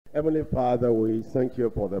Heavenly Father, we thank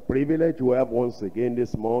you for the privilege we have once again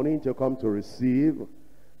this morning to come to receive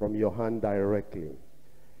from your hand directly.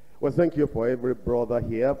 We thank you for every brother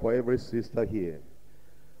here, for every sister here.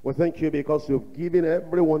 We thank you because you've given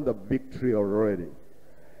everyone the victory already.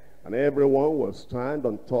 And everyone will stand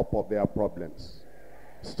on top of their problems.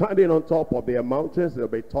 Standing on top of their mountains, they'll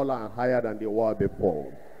be taller and higher than they were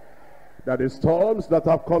before. That the storms that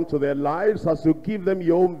have come to their lives, as you give them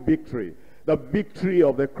your own victory, the victory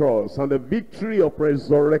of the cross and the victory of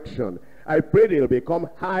resurrection, I pray they'll become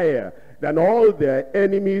higher than all their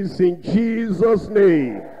enemies in Jesus'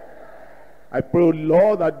 name. I pray,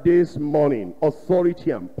 Lord, that this morning authority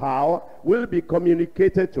and power will be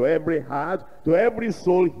communicated to every heart, to every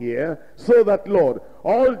soul here, so that, Lord,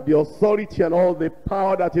 all the authority and all the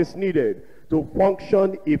power that is needed to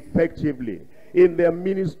function effectively in their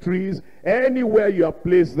ministries, anywhere you have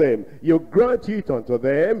placed them, you grant it unto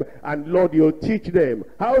them, and Lord, you teach them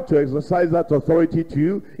how to exercise that authority to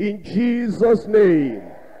you in Jesus' name.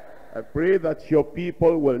 I pray that your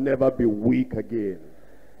people will never be weak again.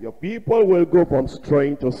 Your people will go from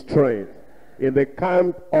strength to strength. In the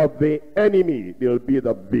camp of the enemy, they'll be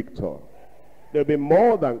the victor. They'll be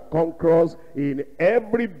more than conquerors in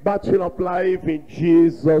every battle of life in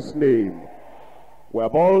Jesus' name. We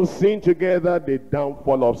have all seen together the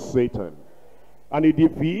downfall of Satan and the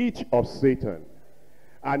defeat of Satan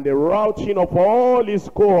and the routing of all his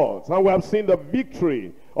cohorts. And we have seen the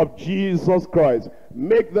victory of Jesus Christ.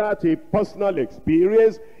 Make that a personal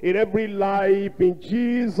experience in every life in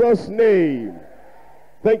Jesus' name.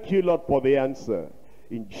 Thank you, Lord, for the answer.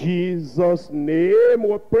 In Jesus' name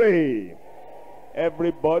we pray.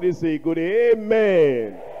 Everybody say good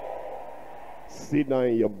amen. Sit down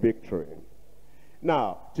in your victory.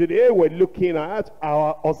 Now, today we're looking at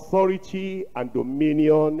our authority and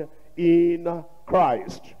dominion in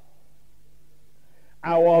Christ.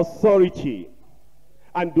 Our authority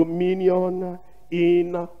and dominion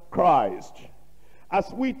in Christ.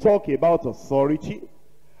 As we talk about authority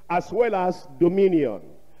as well as dominion,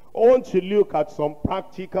 I want to look at some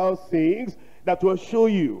practical things that will show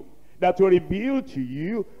you, that will reveal to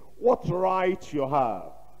you what right you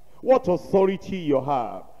have, what authority you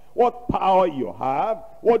have, what power you have,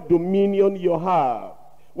 what dominion you have.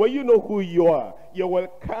 When you know who you are, you will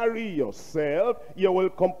carry yourself, you will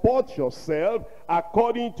comport yourself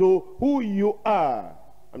according to who you are.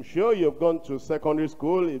 I'm sure you've gone to secondary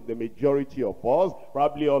school, the majority of us,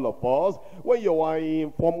 probably all of us, when you were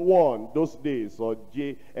in Form 1 those days, or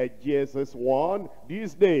GSS 1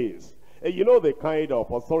 these days. You know the kind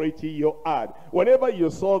of authority you had. Whenever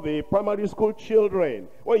you saw the primary school children,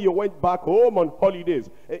 when you went back home on holidays,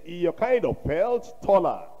 you kind of felt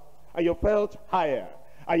taller, and you felt higher,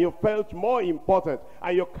 and you felt more important,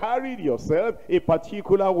 and you carried yourself a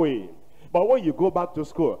particular way. But when you go back to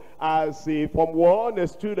school as a Form 1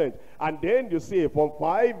 student, and then you see a Form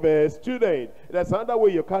 5 student, that's another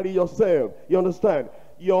way you carry yourself. You understand?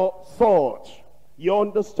 Your thought, your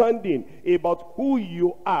understanding about who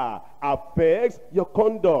you are affects your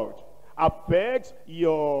conduct, affects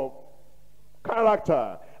your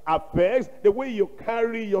character, affects the way you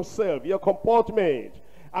carry yourself, your comportment.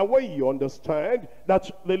 And when you understand that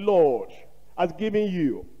the Lord has given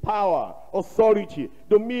you power, authority,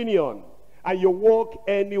 dominion, and you walk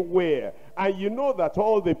anywhere, and you know that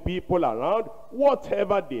all the people around,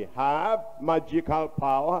 whatever they have, magical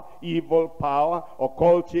power, evil power,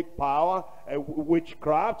 occultic power,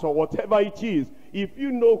 witchcraft, or whatever it is, if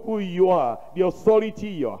you know who you are, the authority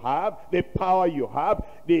you have, the power you have,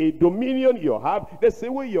 the dominion you have, there's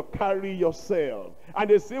a way you carry yourself, and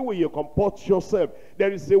there's a way you comport yourself,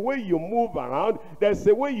 there is a way you move around, there's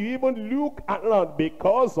a way you even look around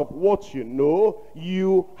because of what you know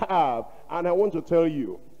you have. And I want to tell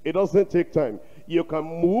you, it doesn't take time. You can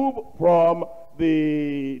move from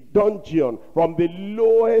the dungeon, from the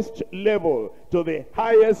lowest level to the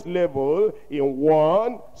highest level in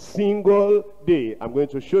one single day. I'm going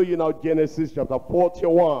to show you now Genesis chapter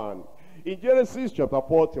 41. In Genesis chapter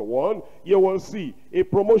 41, you will see a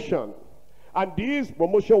promotion. And this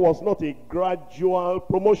promotion was not a gradual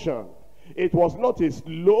promotion. It was not a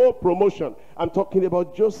slow promotion. I'm talking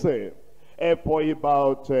about Joseph. For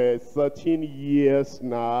about 13 years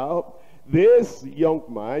now, this young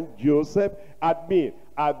man, Joseph, had been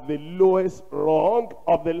at the lowest rung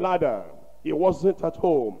of the ladder. He wasn't at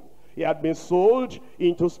home. He had been sold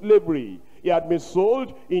into slavery. He had been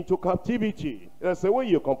sold into captivity. That's the way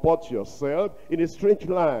you comport yourself in a strange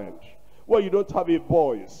land, where you don't have a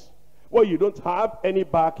voice, where you don't have any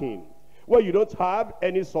backing, where you don't have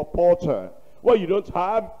any supporter, where you don't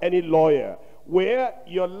have any lawyer, where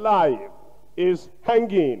your life is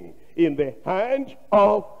hanging in the hand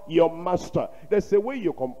of your master. There's a way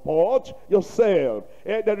you comport yourself.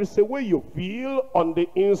 There is a way you feel on the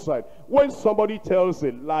inside. When somebody tells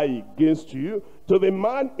a lie against you to the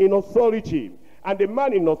man in authority, and the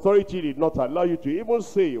man in authority did not allow you to even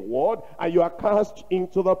say a word, and you are cast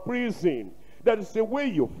into the prison. There is a way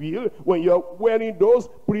you feel when you're wearing those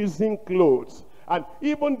prison clothes. And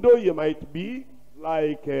even though you might be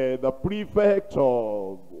like the prefect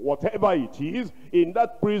or whatever it is in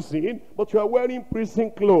that prison, but you are wearing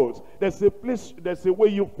prison clothes, there's a way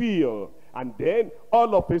you feel. And then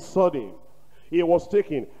all of a sudden he was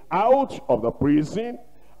taken out of the prison,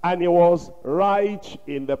 and he was right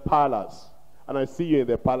in the palace. And I see you in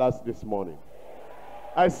the palace this morning.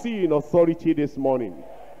 I see you in authority this morning.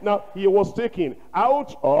 Now, he was taken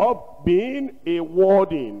out of being a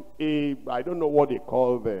warden, I don't know what they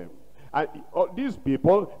call them. And these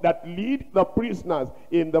people that lead the prisoners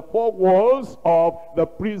in the four walls of the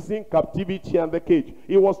prison captivity and the cage.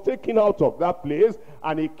 He was taken out of that place,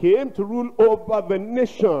 and he came to rule over the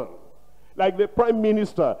nation. Like the prime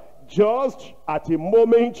minister, just at a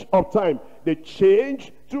moment of time, the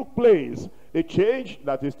change took place. The change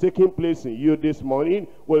that is taking place in you this morning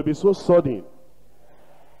will be so sudden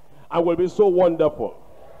and will be so wonderful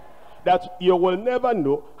that you will never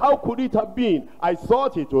know. How could it have been? I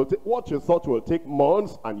thought it would what you thought will take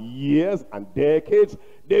months and years and decades.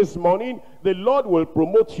 This morning, the Lord will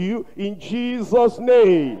promote you in Jesus'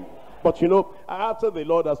 name. But you know, after the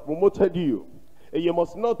Lord has promoted you, you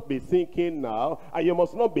must not be thinking now, and you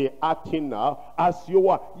must not be acting now as you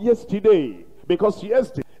were yesterday. Because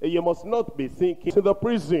yesterday, you must not be thinking to the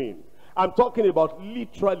prison. I'm talking about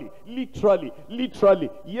literally.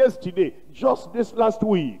 Yesterday, just this last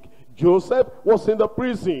week, Joseph was in the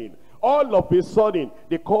prison. All of a sudden,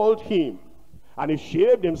 they called him, and he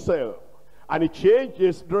shaved himself, and he changed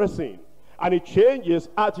his dressing, and he changed his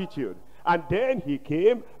attitude. And then he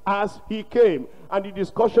came as he came. And the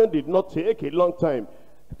discussion did not take a long time.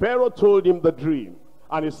 Pharaoh told him the dream.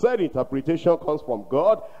 And he said interpretation comes from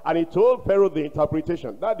God. And he told Pharaoh the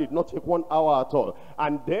interpretation. That did not take 1 hour at all.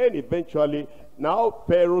 And then eventually, now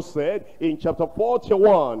Pharaoh said in chapter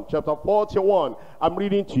 41, I'm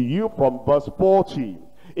reading to you from verse 40.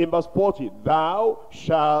 In verse 40, thou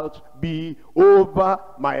shalt be over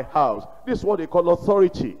my house. This is what they call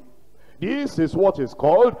authority. This is what is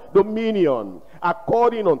called dominion.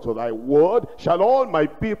 According unto thy word shall all my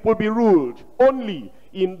people be ruled. Only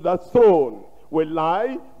in the throne will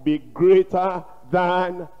I be greater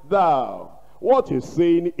than thou. What he's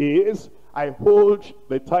saying is, I hold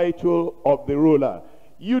the title of the ruler.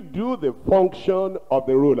 You do the function of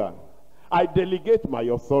the ruler. I delegate my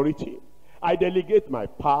authority. I delegate my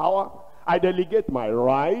power. I delegate my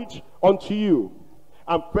right unto you.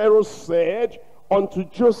 And Pharaoh said unto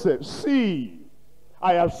Joseph, see,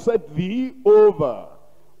 I have set thee over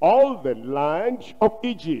all the land of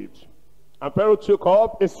Egypt. And Pharaoh took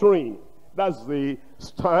up a string. That's the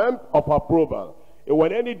stamp of approval.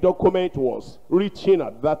 When any document was written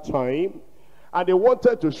at that time, and they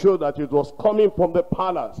wanted to show that it was coming from the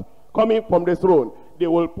palace, coming from the throne, they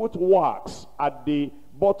will put wax at the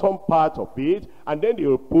bottom part of it, and then they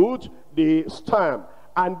will put the stamp.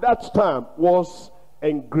 And that stamp was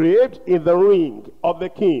engraved in the ring of the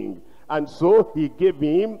king. And so he gave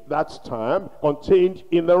him that stamp contained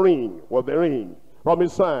in the ring, or the ring from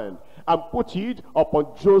his hand, and put it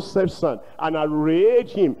upon Joseph's son, and arrayed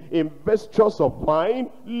him in vestures of fine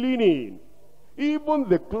linen. Even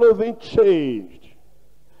the clothing changed.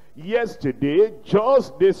 Yesterday,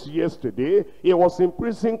 just this yesterday, he was in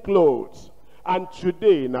prison clothes. And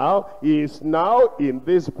today now, he is now in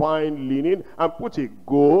this fine linen, and put a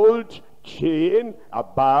gold chain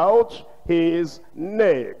about his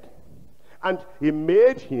neck. And he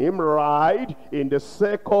made him ride in the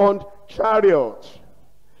second chariot.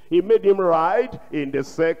 He made him ride in the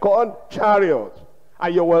second chariot.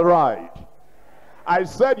 And you will ride. I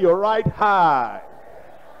said you ride high.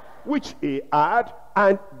 Which he had,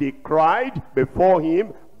 and they cried before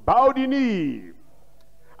him, bowed the knee.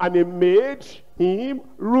 And he made him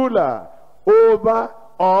ruler over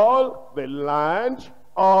all the land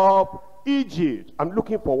of Egypt. I'm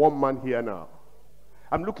looking for one man here now.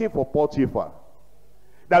 I'm looking for Potiphar,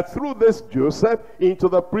 that threw this Joseph into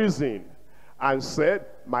the prison and said,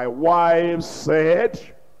 my wife said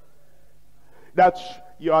that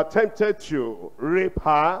you are tempted to rape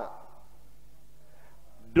her.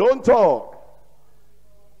 Don't talk.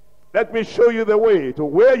 Let me show you the way to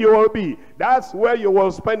where you will be. That's where you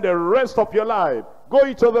will spend the rest of your life. Go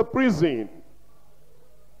into the prison.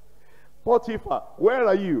 Potiphar, where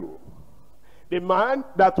are you? The man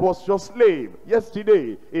that was your slave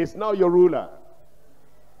yesterday is now your ruler.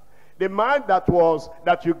 The man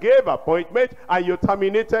that you gave appointment and you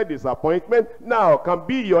terminated his appointment now can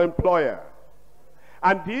be your employer.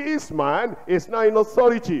 And this man is now in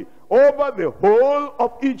authority over the whole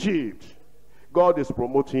of Egypt. God is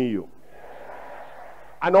promoting you.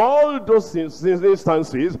 And all those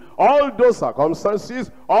instances, all those circumstances,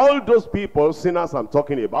 all those people, sinners I'm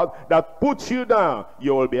talking about, that put you down,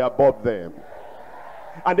 you will be above them.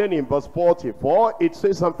 And then in verse 44, it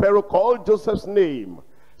says, and Pharaoh called Joseph's name,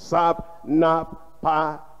 Sab-Nap-Pa-A-Ne-A.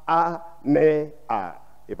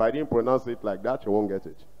 If I didn't pronounce it like that, you won't get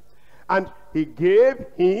it. And he gave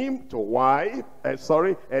him to wife, that's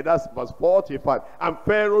verse 45. And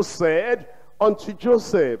Pharaoh said unto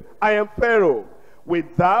Joseph, I am Pharaoh,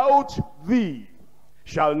 without thee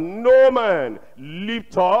shall no man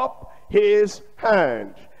lift up his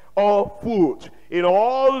hand or foot in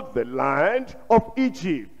all the land of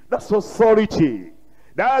Egypt. That's authority.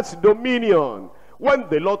 That's dominion. When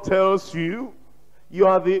the Lord tells you, you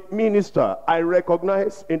are the minister I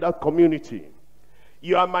recognize in that community.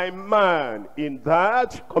 You are my man in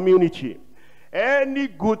that community. Any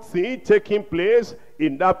good thing taking place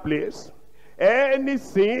in that place,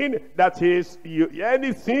 anything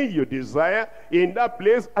you desire in that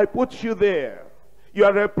place, I put you there. You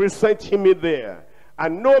are representing me there.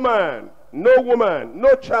 And no man, no woman,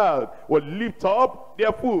 no child will lift up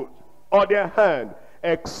their foot or their hand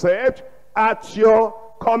except at your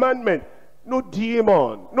commandment. No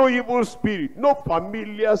demon, no evil spirit, no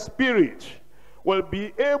familiar spirit will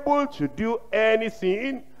be able to do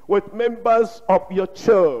anything with members of your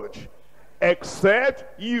church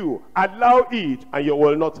except you allow it, and you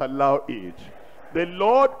will not allow it. The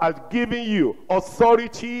Lord has given you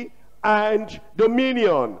authority and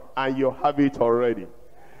dominion, and you have it already,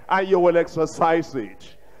 and you will exercise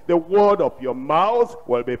it. The word of your mouth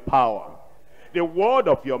will be power. The word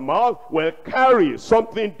of your mouth will carry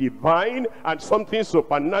something divine and something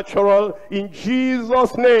supernatural in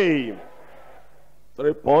Jesus' name.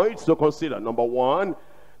 3 points to consider. Number one,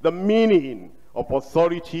 the meaning of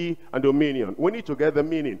authority and dominion. We need to get the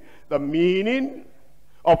meaning. The meaning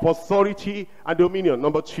of authority and dominion.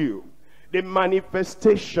 Number two, the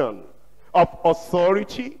manifestation of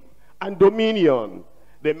authority and dominion.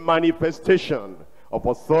 The manifestation of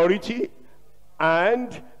authority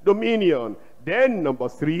and dominion. Then number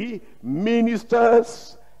three,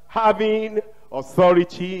 ministers having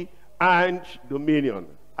authority and dominion.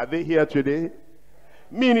 Are they here today?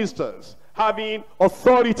 Ministers having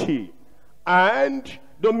authority and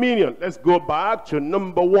dominion. Let's go back to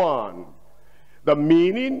number one. The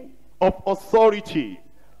meaning of authority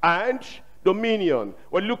and dominion.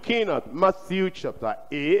 We're looking at Matthew chapter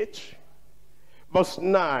 8, verse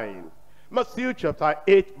 9. Matthew chapter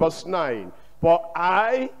 8, verse 9. For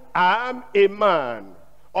I am a man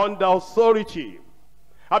under authority,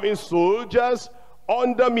 having soldiers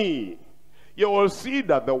under me. You will see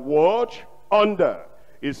that the word under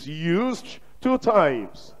is used 2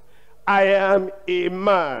 times. I am a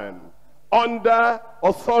man under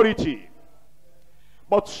authority.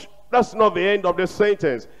 But that's not the end of the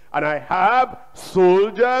sentence. And I have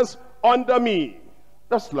soldiers under me.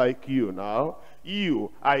 That's like you now.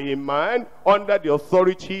 You are a man under the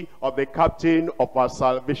authority of the captain of our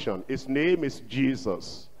salvation. His name is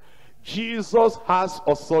Jesus. Jesus has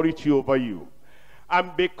authority over you.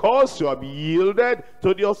 And because you have yielded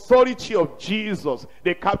to the authority of Jesus,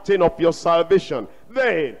 the captain of your salvation,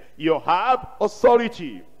 then you have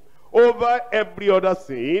authority over every other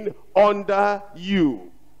thing under you.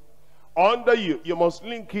 Under you. You must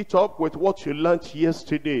link it up with what you learned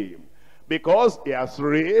yesterday. Because he has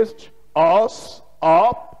raised us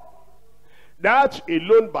up. That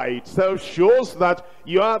alone by itself shows that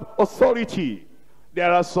you have authority.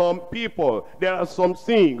 There are some people, there are some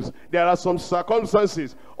things, there are some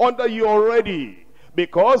circumstances under you already,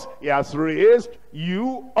 because he has raised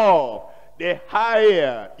you up. The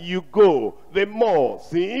higher you go, the more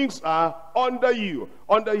things are under you,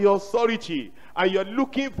 under your authority, and you're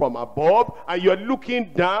looking from above and you're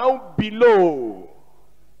looking down below,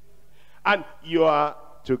 and you are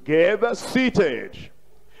together seated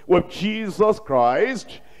with Jesus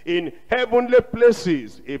Christ in heavenly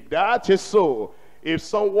places. If that is so, if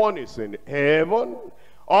someone is in heaven,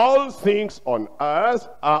 all things on earth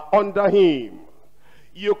are under him.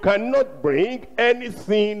 You cannot bring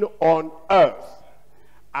anything on earth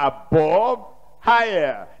above,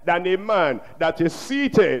 higher than a man that is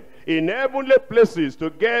seated in heavenly places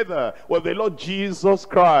together with the Lord Jesus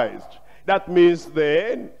Christ. That means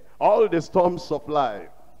then all the storms of life,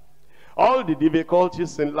 all the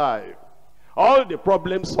difficulties in life, all the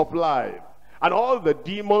problems of life, and all the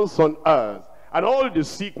demons on earth, and all the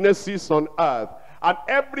sicknesses on earth And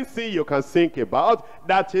everything you can think about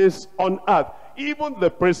that is on earth, even the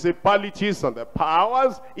principalities and the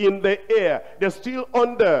powers in the air, they're still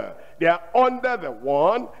under. They are under the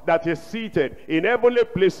one that is seated in heavenly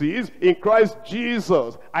places in Christ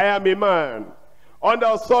Jesus. I am a man under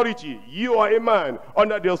authority. You are a man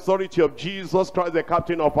under the authority of Jesus Christ, the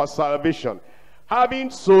captain of our salvation, having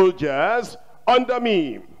soldiers under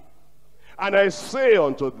me. And I say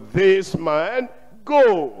unto this man,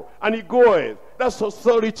 go, and he goeth. That's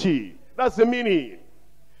authority. That's the meaning.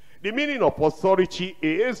 The meaning of authority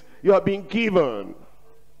is you have been given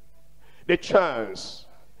the chance,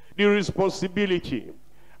 the responsibility,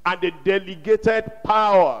 and the delegated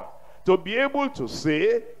power to be able to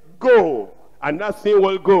say, go, and nothing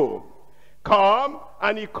will go. Come,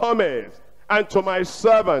 and he cometh. And to my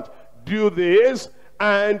servant, do this,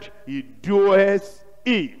 and he doeth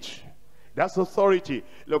it. That's authority.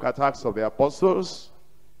 Look at Acts of the Apostles,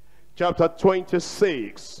 chapter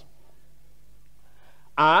 26.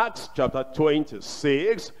 Acts chapter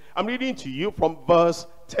 26. I'm reading to you from verse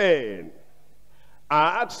 10.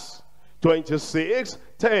 Acts 26,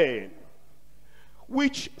 10.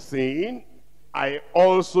 Which thing I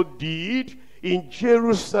also did in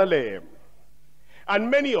Jerusalem, and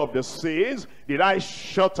many of the saints did I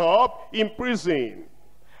shut up in prison,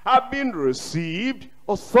 having received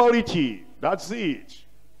authority. That's it.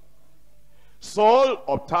 Saul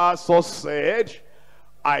of Tarsus said,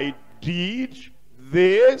 I did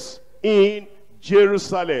this in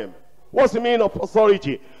Jerusalem. What's the meaning of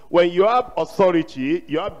authority? When you have authority,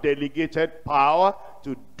 you have delegated power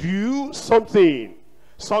to do something.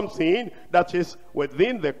 Something that is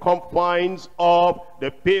within the confines of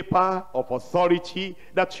the paper of authority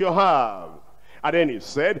that you have. And then he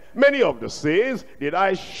said, many of the saints did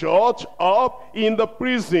I shut up in the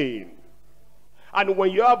prison. And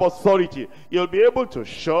when you have authority, you'll be able to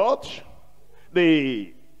shut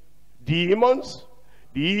the demons,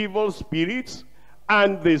 the evil spirits,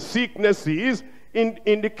 and the sicknesses in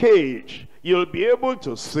the cage. You'll be able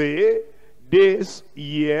to say, this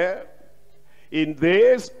year, in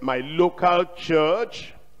this, my local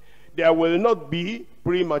church, there will not be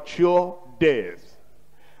premature death.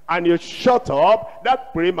 And you shut up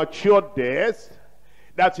that premature death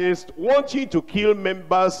that is wanting to kill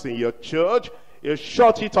members in your church. You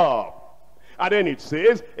shut it up. And then it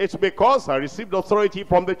says, it's because I received authority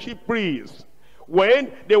from the chief priests.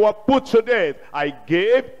 When they were put to death, I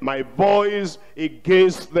gave my voice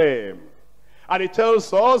against them. And it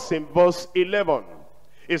tells us in verse 11,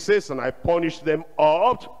 it says, and I punished them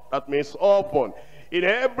oft, that means often, in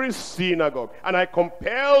every synagogue, and I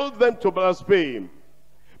compelled them to blaspheme.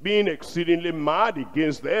 Being exceedingly mad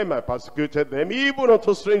against them, I persecuted them, even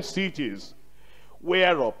unto strange cities.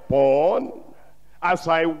 Whereupon, as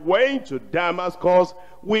I went to Damascus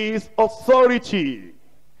with authority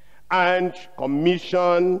and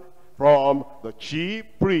commission from the chief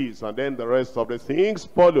priests, and then the rest of the things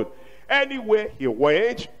followed. Anywhere he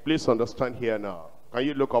went, please understand here now. Can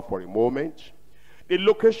you look up for a moment? The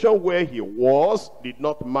location where he was did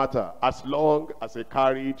not matter as long as he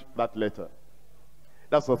carried that letter.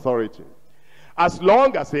 That's authority. As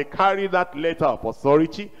long as he carried that letter of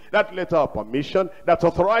authority, that letter of permission, that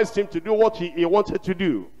authorized him to do what he wanted to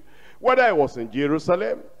do. Whether he was in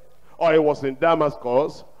Jerusalem, or he was in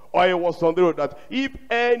Damascus, or he was on the road, that if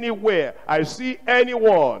anywhere I see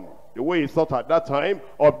anyone, the way he thought at that time,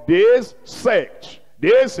 of this sect,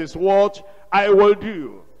 this is what I will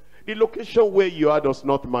do. The location where you are does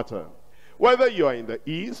not matter. Whether you are in the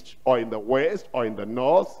east, or in the west, or in the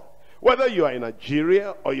north, whether you are in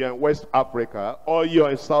Nigeria, or you are in West Africa, or you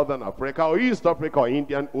are in Southern Africa, or East Africa, or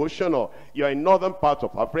Indian Ocean, or you are in northern part of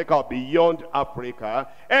Africa, or beyond Africa,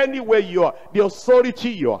 anywhere you are, the authority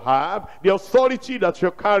you have, the authority that you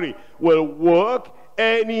carry will work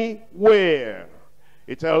anywhere.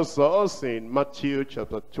 It tells us in Matthew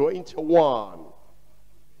chapter 21.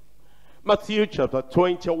 Matthew chapter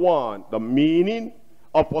 21, the meaning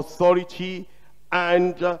of authority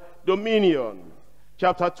and dominion.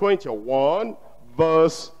 Chapter 21,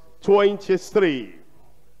 verse 23.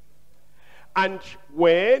 And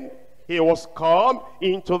when he was come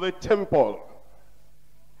into the temple,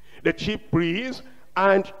 the chief priests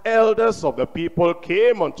and elders of the people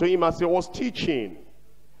came unto him as he was teaching,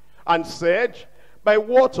 and said, by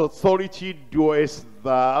what authority doest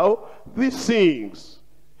thou these things?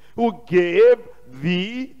 Who gave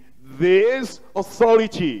thee this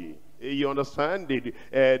authority? You understand?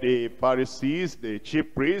 The Pharisees, the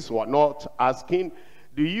chief priests were not asking,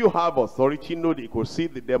 do you have authority? No, they could see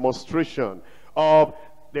the demonstration of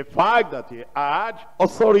the fact that he had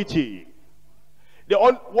authority.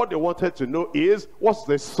 What they wanted to know is, what's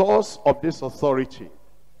the source of this authority?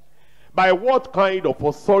 By what kind of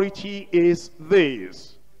authority is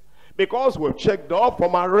this? Because we've checked off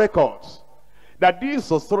from our records that this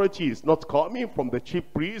authority is not coming from the chief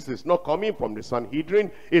priest, it's not coming from the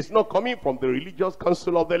Sanhedrin, it's not coming from the religious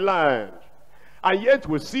council of the land. And yet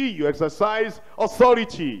we see you exercise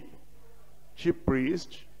authority. Chief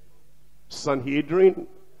priest, Sanhedrin,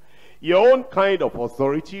 your own kind of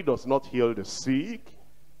authority does not heal the sick.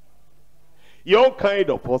 Your own kind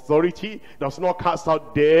of authority does not cast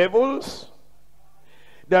out devils.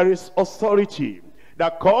 There is authority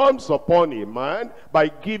that comes upon a man by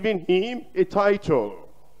giving him a title.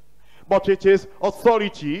 But it is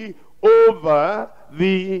authority over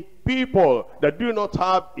the people that do not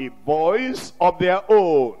have a voice of their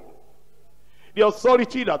own. The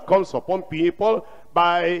authority that comes upon people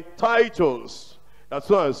by titles. That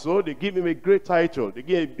so and so, they give him a great title, they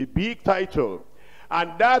give him a big title.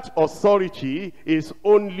 And that authority is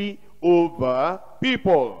only over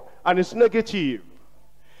people, and it's negative.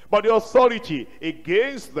 But the authority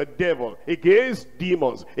against the devil, against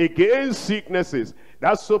demons, against sicknesses,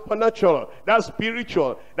 that's supernatural, that's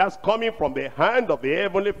spiritual, that's coming from the hand of the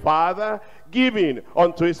Heavenly Father, given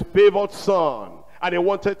unto his favored Son. And they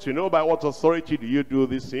wanted to know, by what authority do you do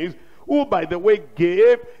these things? Who, by the way,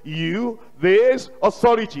 gave you this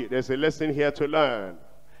authority? There's a lesson here to learn.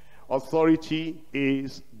 Authority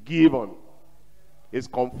is given. It's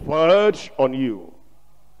conferred on you.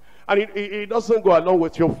 And it doesn't go along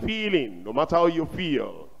with your feeling, no matter how you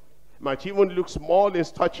feel. It might even look small in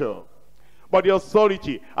stature. But the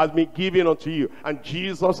authority has been given unto you. And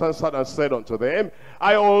Jesus answered and said unto them,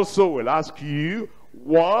 I also will ask you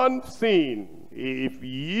one thing. If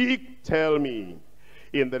ye tell me,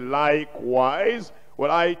 in the likewise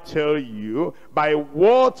will I tell you by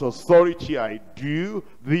what authority I do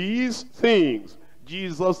these things.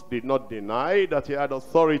 Jesus did not deny that he had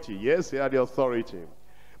authority. Yes, he had the authority.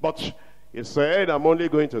 But he said, I'm only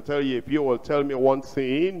going to tell you if you will tell me one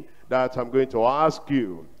thing that I'm going to ask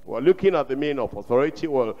you. We're looking at the meaning of authority.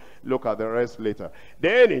 We'll look at the rest later.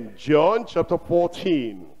 Then in John chapter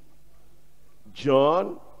 14.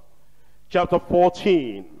 John chapter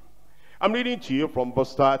 14. I'm reading to you from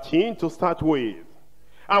verse 13 to start with.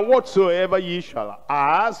 And whatsoever ye shall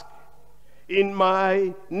ask in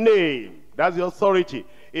my name, that's the authority,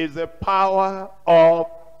 is the power of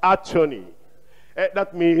attorney.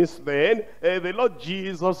 That means then, the Lord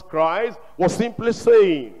Jesus Christ was simply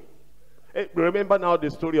saying, remember now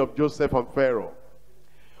the story of Joseph and Pharaoh.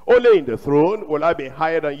 Only in the throne will I be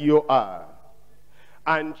higher than you are.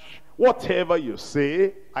 And whatever you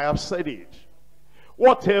say, I have said it.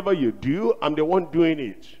 Whatever you do, I'm the one doing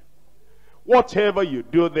it. Whatever you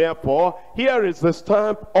do, therefore, here is the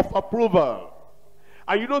stamp of approval.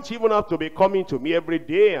 And you don't even have to be coming to me every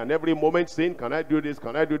day and every moment saying, can I do this,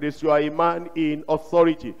 can I do this? You are a man in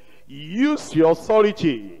authority. Use your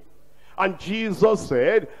authority. And Jesus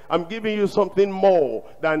said, I'm giving you something more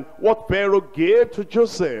than what Pharaoh gave to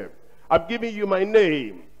Joseph. I'm giving you my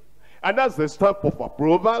name. And that's the stamp of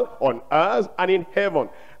approval on earth and in heaven.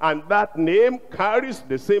 And that name carries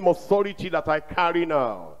the same authority that I carry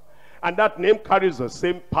now. And that name carries the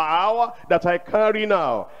same power that I carry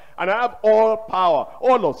now. And I have all power,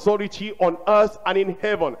 all authority on earth and in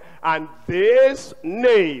heaven. And this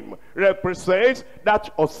name represents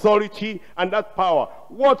that authority and that power.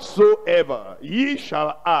 Whatsoever ye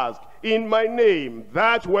shall ask in my name,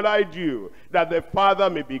 that will I do, that the Father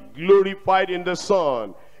may be glorified in the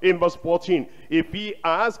Son. In verse 14, if ye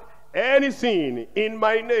ask anything in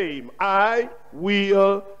my name, I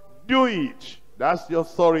will do it. That's the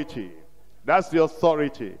authority. That's the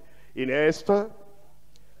authority. In Esther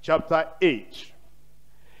chapter 8.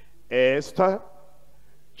 Esther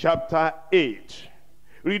chapter 8.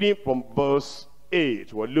 Reading from verse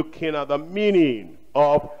 8. We're looking at the meaning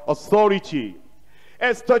of authority.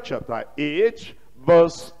 Esther chapter 8,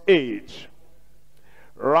 verse 8.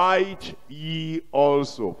 Write ye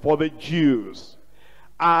also for the Jews,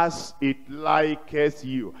 as it liketh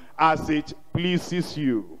you, as it pleases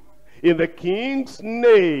you, in the king's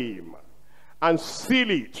name, and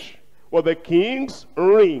seal it with the king's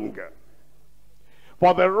ring.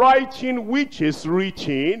 For the writing which is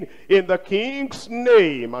written in the king's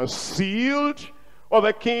name and sealed with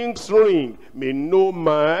the king's ring, may no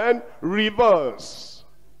man reverse.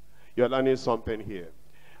 You're learning something here.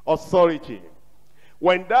 Authority.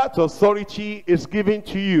 When that authority is given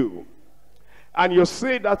to you, and you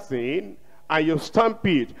say that thing, and you stamp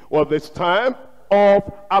it with the stamp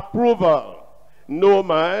of approval, no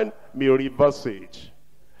man may reverse it.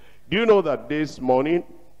 Do you know that this morning,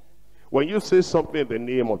 when you say something in the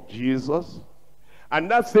name of Jesus, and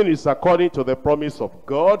that thing is according to the promise of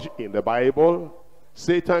God in the Bible,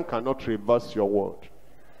 Satan cannot reverse your word.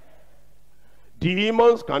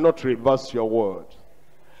 Demons cannot reverse your word.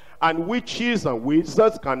 And witches and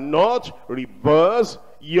wizards cannot reverse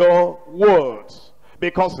your words.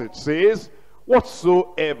 Because it says,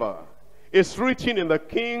 whatsoever is written in the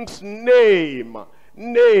king's name.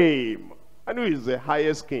 Name. And who is the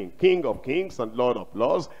highest king? King of kings and Lord of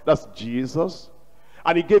lords. That's Jesus.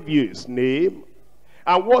 And he gave you his name.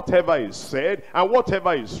 And whatever is said and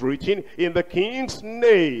whatever is written in the king's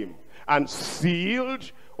name and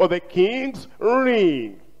sealed with the king's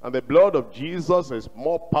ring. And the blood of Jesus is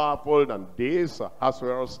more powerful than this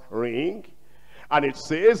Ahasuerus ring. And it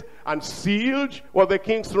says, and sealed with the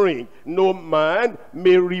king's ring, no man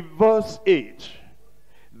may reverse it.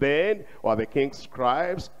 Then were the king's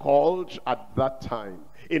scribes called at that time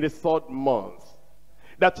in the 3rd month,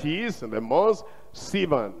 that is in the month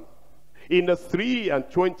Sivan, in the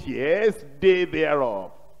 23rd day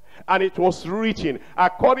thereof. And it was written,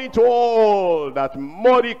 according to all that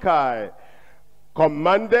Mordecai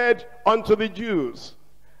commanded unto the Jews,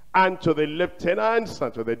 and to the lieutenants,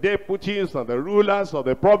 and to the deputies, and the rulers of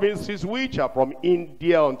the provinces which are from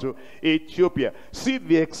India unto Ethiopia. See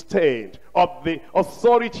the extent of the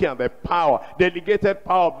authority and the power, delegated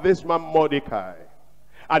power of this man Mordecai.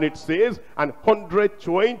 And it says, and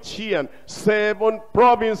 127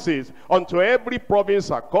 provinces, unto every province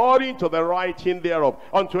according to the writing thereof,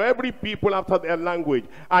 unto every people after their language,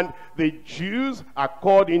 and the Jews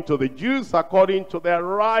according to the Jews, according to their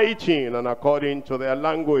writing and according to their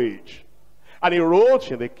language. And he wrote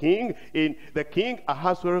in the king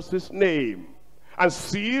Ahasuerus' name, and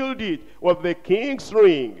sealed it with the king's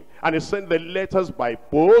ring, and he sent the letters by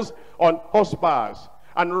post on horsebacks,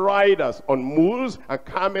 and riders on mules and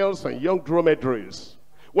camels and young dromedaries,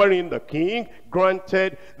 wherein the king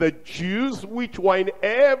granted the Jews which were in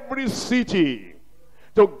every city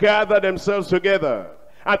to gather themselves together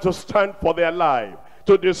and to stand for their life,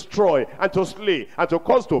 to destroy and to slay and to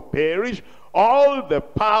cause to perish all the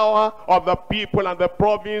power of the people and the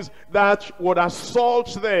province that would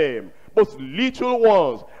assault them, both little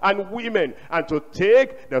ones and women, and to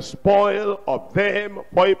take the spoil of them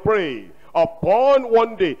for a prey. Upon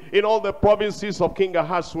one day in all the provinces of King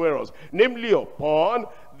Ahasuerus, namely upon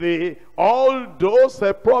all those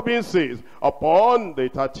provinces, upon the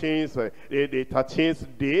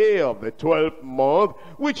 13th day of the 12th month,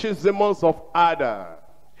 which is the month of Adar.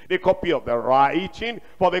 The copy of the writing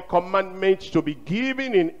for the commandment to be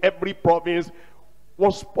given in every province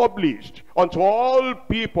was published unto all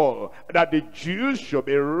people, that the Jews should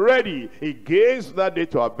be ready against that day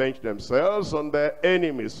to avenge themselves on their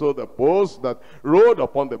enemies. So the post that rode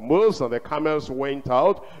upon the mules and the camels went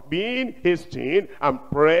out, being hastened and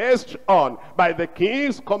pressed on by the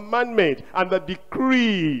king's commandment, and the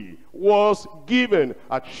decree was given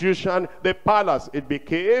at Shushan the palace. It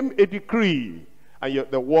became a decree, and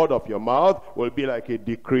the word of your mouth will be like a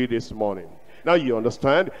decree this morning. Now you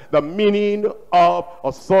understand the meaning of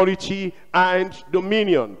authority and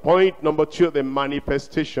dominion. Point number 2, the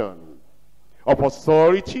manifestation of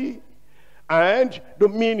authority and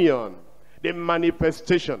dominion. The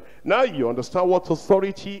manifestation. Now you understand what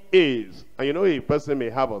authority is. And you know, a person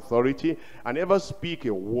may have authority and never speak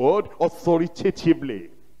a word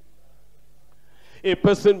authoritatively. A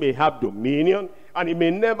person may have dominion and he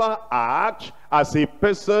may never act as a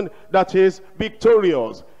person that is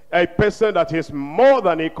victorious, a person that is more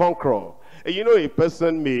than a conqueror. You know, a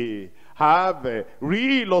person may have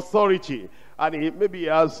real authority, and he maybe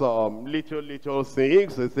has some little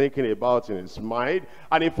things he's thinking about in his mind,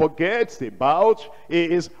 and he forgets about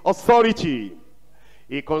his authority.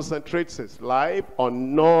 He concentrates his life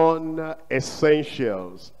on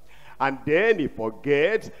non-essentials, and then he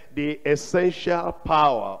forgets the essential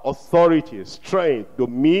power, authority, strength,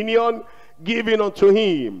 dominion given unto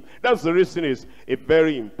him. That's the reason it's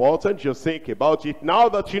very important you think about it now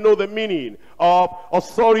that you know the meaning of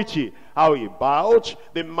authority, how about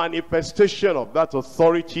the manifestation of that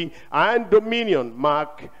authority and dominion.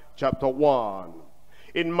 Mark chapter 1.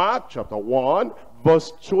 In Mark chapter 1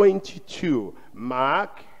 verse 22,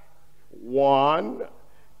 Mark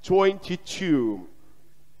 1:22,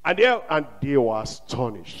 and they were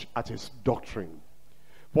astonished at his doctrine,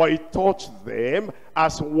 for he taught them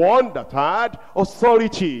as one that had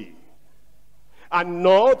authority, and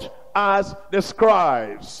not as the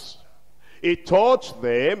scribes. He taught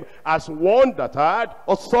them as one that had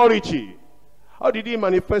authority. How did he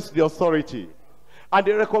manifest the authority? And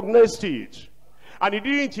they recognized it. And he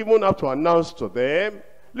didn't even have to announce to them,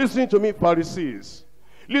 listen to me, Pharisees.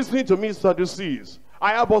 Listen to me, Sadducees.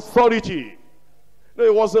 I have authority. No,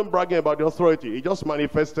 he wasn't bragging about the authority. He just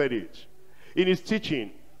manifested it. In his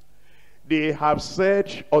teaching, they have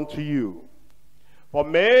said unto you, for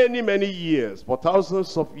many, many years, for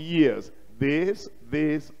thousands of years, this,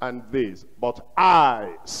 and this. But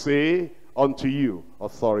I say unto you,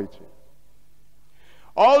 authority.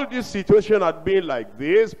 All this situation had been like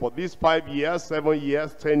this for these 5 years, 7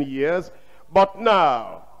 years, 10 years. But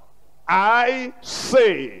now, I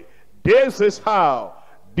say, this is how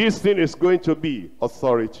this thing is going to be,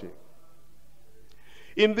 authority.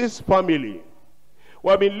 In this family, we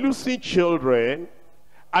have been losing children,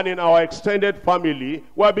 and in our extended family,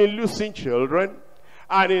 we have been losing children,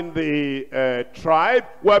 and in the tribe,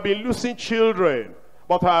 we have been losing children.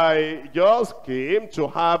 But I just came to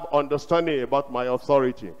have understanding about my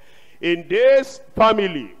authority. In this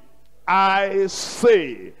family, I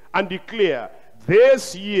say and declare,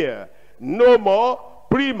 this year, no more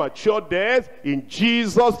premature death in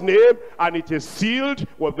Jesus' name, and it is sealed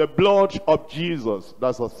with the blood of Jesus.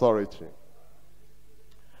 That's authority.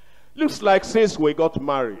 Looks like since we got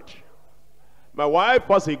married, my wife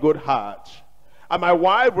has a good heart, and my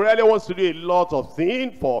wife really wants to do a lot of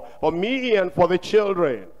things for me and for the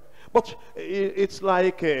children. But it's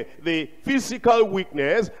like the physical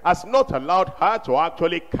weakness has not allowed her to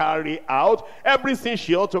actually carry out everything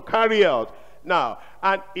she ought to carry out. Now,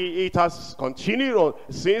 and it has continued on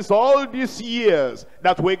since all these years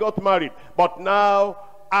that we got married. But now,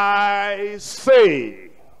 I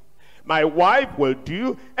say, my wife will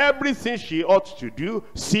do everything she ought to do.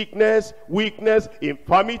 Sickness, weakness,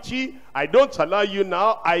 infirmity. I don't allow you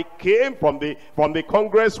now. I came from the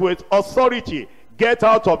Congress with authority. Get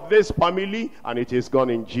out of this family, and it is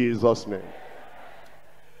gone in Jesus' name.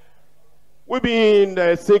 We've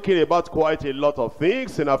been thinking about quite a lot of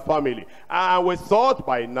things in our family. And we thought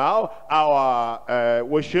by now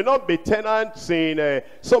we should not be tenants in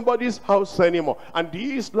somebody's house anymore. And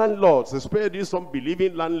these landlords, especially these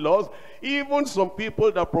unbelieving landlords, even some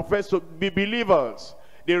people that profess to be believers,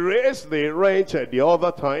 they raise the rent the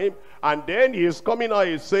other time, and then he's coming out,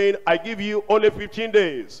 he's saying, I give you only 15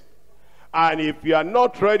 days. And if you are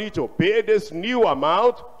not ready to pay this new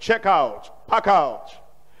amount, check out, pack out.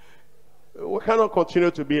 We cannot continue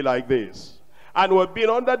to be like this. And we've been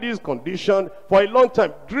under this condition for a long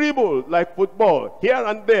time. Dribbled like football here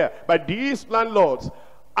and there by these landlords.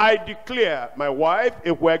 I declare, my wife,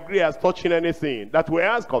 if we agree as touching anything that we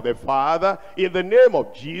ask of the Father in the name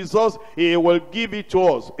of Jesus, he will give it to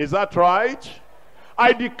us. Is that right?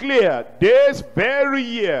 I declare this very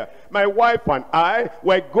year, my wife and I,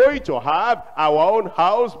 we're going to have our own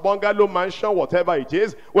house, bungalow, mansion, whatever it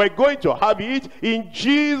is. We're going to have it in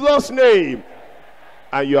Jesus' name.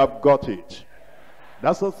 And you have got it.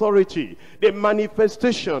 That's authority. The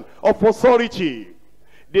manifestation of authority.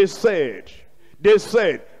 They said,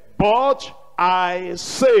 but I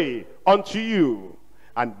say unto you.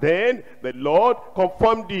 And then the Lord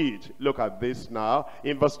confirmed it. Look at this now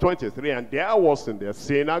in verse 23. And there was in the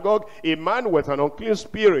synagogue a man with an unclean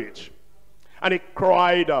spirit. And he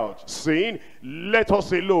cried out, saying, let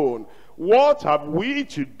us alone. What have we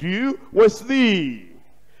to do with thee,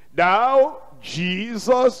 thou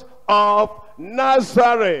Jesus of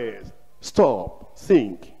Nazareth? Stop,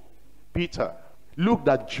 think. Peter looked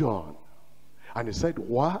at John and he said,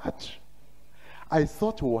 what? I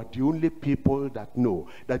thought we were the only people that know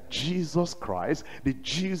that Jesus Christ, the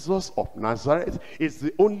Jesus of Nazareth, is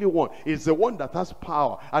the only one, is the one that has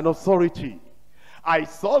power and authority. I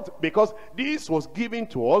thought because this was given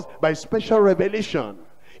to us by special revelation.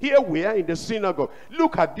 Here we are in the synagogue.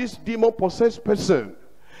 Look at this demon-possessed person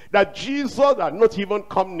that Jesus had not even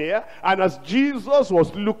come near. And as Jesus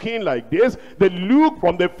was looking like this, the look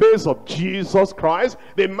from the face of Jesus Christ,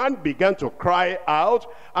 the man began to cry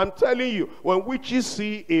out. I'm telling you, when witches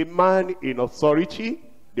see a man in authority,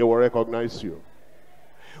 they will recognize you.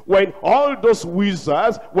 When all those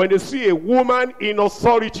wizards, when they see a woman in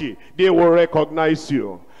authority, they will recognize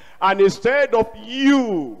you. And instead of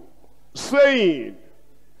you saying,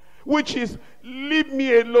 which is, leave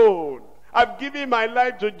me alone, I've given my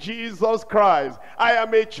life to Jesus Christ, I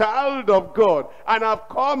am a child of God, and I've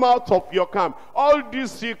come out of your camp, all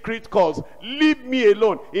these secret calls, leave me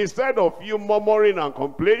alone. Instead of you murmuring and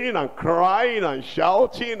complaining and crying and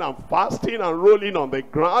shouting and fasting and rolling on the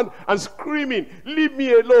ground and screaming, leave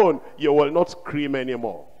me alone, you will not scream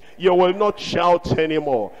anymore. You will not shout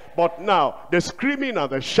anymore. But now, the screaming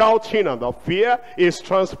and the shouting and the fear is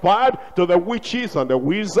transferred to the witches and the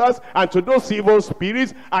wizards and to those evil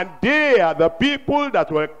spirits. And they are the people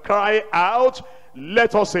that will cry out,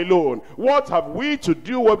 let us alone. What have we to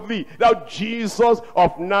do with thee, thou Jesus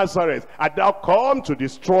of Nazareth? Art thou come to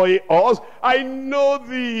destroy us? I know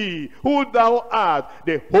thee, who thou art,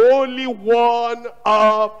 the Holy One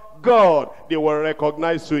of God. They will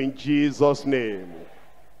recognize you in Jesus' name.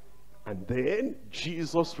 And then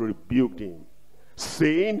Jesus rebuked him,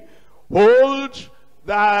 saying, hold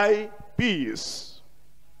thy peace.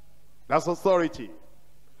 That's authority.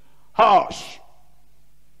 Hush.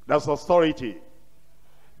 That's authority.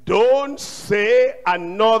 Don't say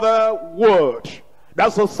another word.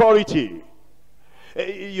 That's authority.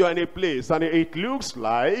 You're in a place and it looks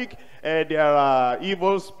like there are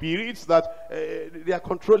evil spirits that they are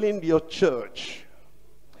controlling your church.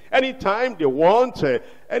 Anytime they want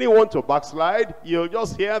anyone to backslide, you'll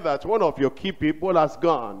just hear that one of your key people has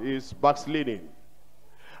gone, is backsliding.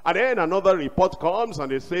 And then another report comes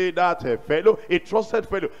and they say that fellow, a trusted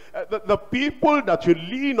fellow, the people that you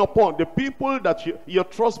lean upon, the people that you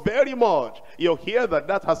trust very much, you'll hear that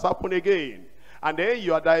that has happened again. And then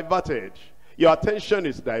you are diverted. Your attention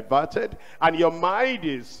is diverted and your mind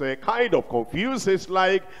is kind of confused. It's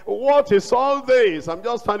like, what is all this? I'm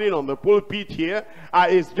just standing on the pulpit here.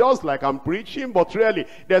 It's just like I'm preaching, but really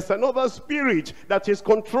there's another spirit that is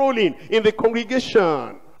controlling in the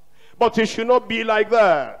congregation. But it should not be like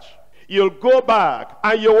that. You'll go back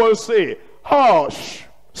and you will say, hush,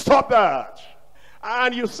 stop that.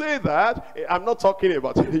 And you say that, I'm not talking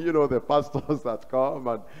about, the pastors that come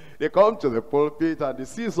and they come to the pulpit and they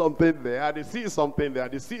see something there, they see something there,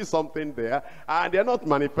 they see something there, and they're not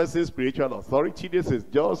manifesting spiritual authority. This is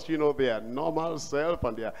just, their normal self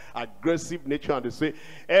and their aggressive nature. And they say,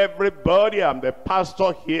 everybody, I'm the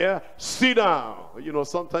pastor here, sit down.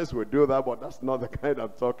 Sometimes we do that, but that's not the kind I'm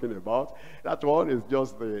talking about. That one is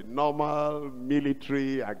just the normal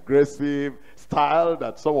military, aggressive style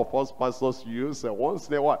that some of us pastors use once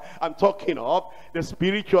in a while. I'm talking of the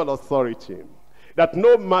spiritual authority. That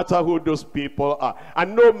no matter who those people are,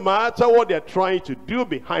 and no matter what they're trying to do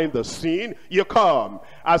behind the scene, you come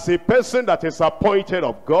as a person that is appointed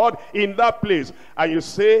of God in that place, and you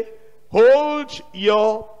say, hold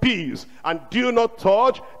your peace, and do not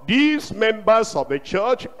touch these members of the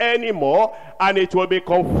church anymore, and it will be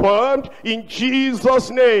confirmed in Jesus'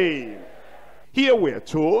 name. Here we are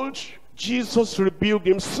told, Jesus rebuked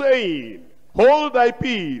him, saying, hold thy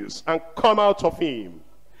peace, and come out of him.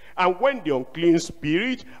 And when the unclean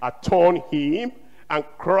spirit had torn him and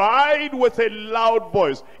cried with a loud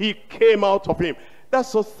voice, he came out of him.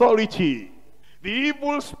 That's authority. The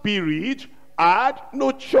evil spirit had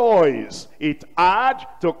no choice. It had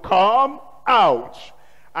to come out.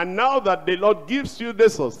 And now that the Lord gives you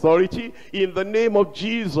this authority in the name of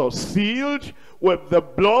Jesus, sealed with the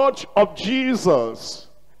blood of Jesus,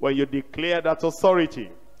 when you declare that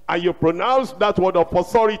authority and you pronounce that word of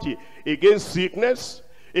authority against sickness,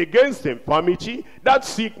 against infirmity, that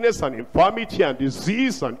sickness and infirmity and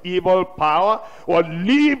disease and evil power will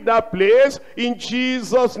leave that place in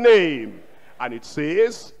Jesus' name. And it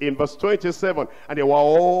says in verse 27, and they were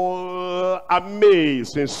all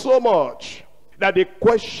amazed in so much that they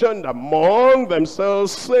questioned among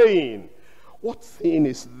themselves, saying, what thing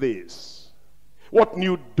is this? What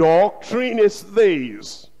new doctrine is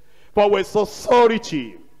this? For with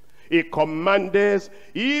authority he commanded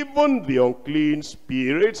even the unclean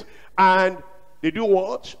spirits, and they do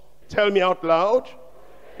what? Tell me out loud.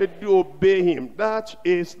 They do obey him. That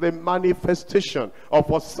is the manifestation of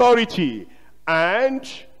authority and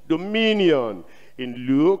dominion in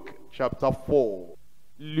Luke chapter 4.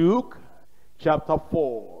 Luke chapter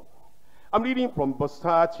 4. I'm reading from verse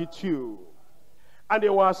 32. And they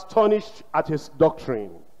were astonished at his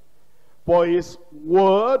doctrine, for his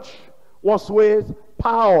word was with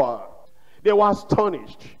power. They were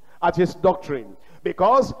astonished at his doctrine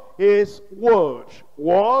because his word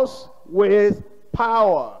was with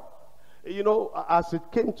power. As it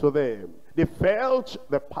came to them, they felt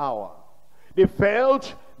the power. They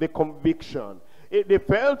felt the conviction. They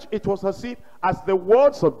felt it was as if, as the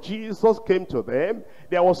words of Jesus came to them,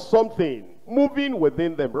 there was something moving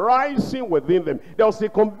within them, rising within them. There was a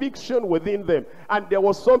conviction within them, and there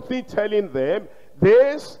was something telling them,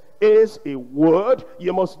 this is a word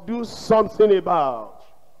you must do something about.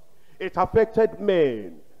 It affected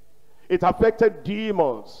men. It affected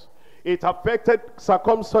demons. It affected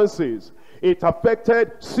circumstances. It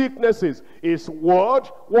affected sicknesses. His word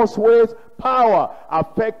was with power,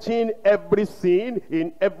 affecting everything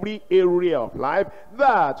in every area of life.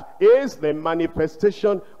 That is the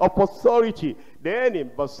manifestation of authority. Then in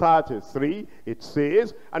verse 33, it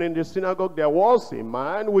says, and in the synagogue there was a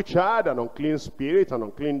man which had an unclean spirit, an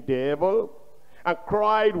unclean devil, and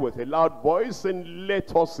cried with a loud voice, saying,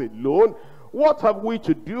 let us alone. what have we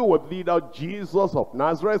to do with thee, thou Jesus of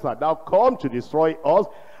Nazareth? Art thou come to destroy us?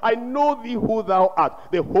 I know thee who thou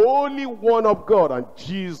art, the Holy One of God. And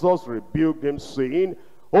Jesus rebuked him, saying,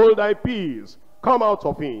 hold thy peace, come out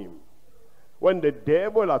of him. When the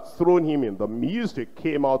devil had thrown him in the midst, he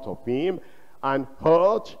came out of him, and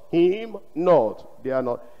hurt him not. They are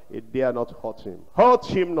not hurt him. Hurt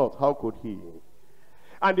him not. How could he?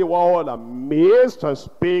 And they were all amazed and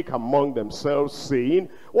spake among themselves, saying,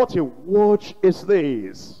 what a watch is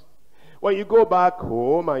this? When you go back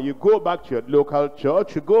home and you go back to your local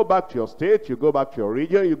church, you go back to your state, you go back to your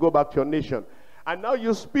region, you go back to your nation, and now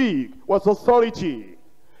you speak with authority.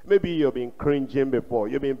 Maybe you've been cringing before.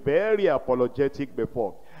 You've been very apologetic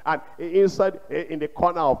before. And inside, in the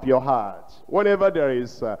corner of your heart, whenever there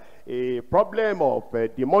is a problem of a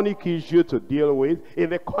demonic issue to deal with,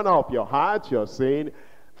 in the corner of your heart, you're saying,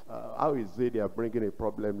 how is it they are bringing a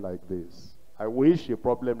problem like this? I wish a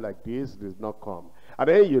problem like this does not come. And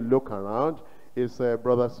then you look around, it's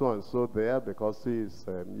brother so-and-so there, because he's,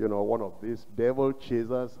 one of these devil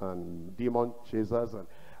chasers and demon chasers. And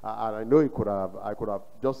I know I could have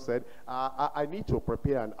just said, I need to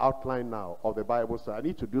prepare an outline now of the Bible, so I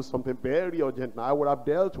need to do something very urgent now. I would have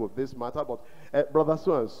dealt with this matter, but brother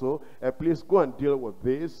so-and-so, please go and deal with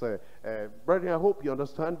this. Brethren, I hope you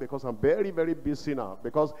understand, because I'm very, very busy now.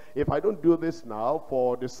 Because if I don't do this now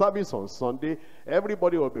for the service on Sunday,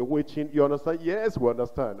 everybody will be waiting. You understand? Yes, we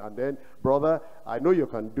understand. And then, brother, I know you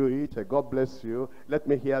can do it. God bless you. Let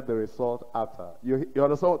me hear the result after. You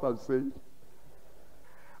understand what I'm saying?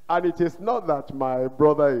 And it is not that my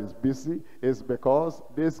brother is busy. It's because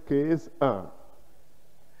this case,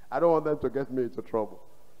 I don't want them to get me into trouble.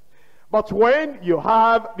 But when you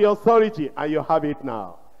have the authority, and you have it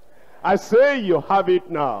now, I say you have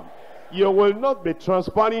it now, you will not be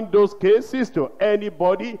transferring those cases to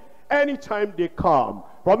anybody anytime they come.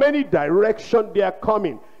 From any direction they are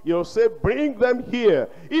coming, you'll say, bring them here.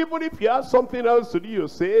 Even if you have something else to do, you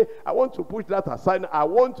say, I want to push that aside. I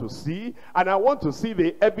want to see, and I want to see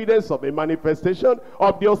the evidence of the manifestation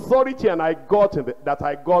of the authority that I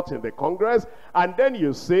got in the Congress. And then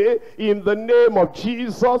you say, in the name of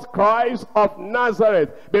Jesus Christ of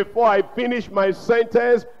Nazareth, before I finish my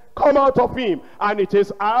sentence, come out of him. And it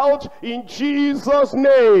is out in Jesus'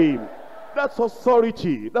 name. That's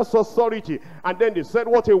authority. That's authority. And then they said,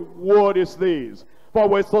 what a word is this? For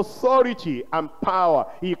with authority and power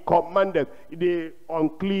he commanded the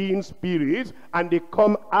unclean spirits, and they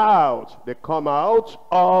come out. They come out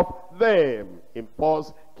of them. In 1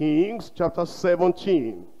 Kings chapter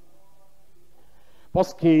 17. 1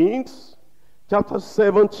 Kings chapter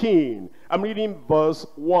 17. I'm reading verse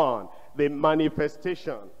 1. The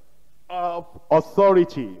manifestation of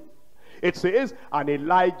authority. It says, and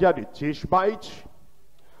Elijah the Tishbite,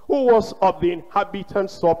 who was of the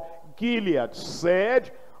inhabitants of Gilead,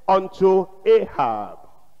 said unto Ahab,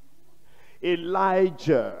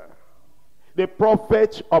 Elijah, the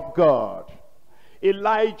prophet of God,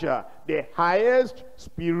 Elijah, the highest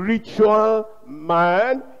spiritual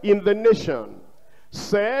man in the nation,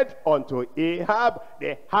 said unto Ahab,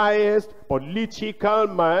 the highest political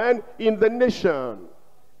man in the nation.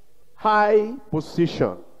 High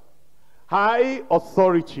position, high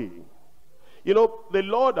authority. You know, the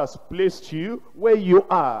Lord has placed you where you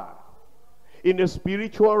are, in the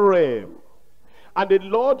spiritual realm. And the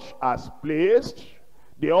Lord has placed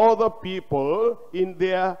the other people in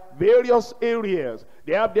their various areas.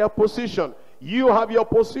 They have their position. You have your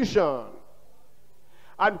position.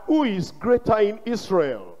 And who is greater in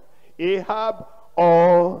Israel, Ahab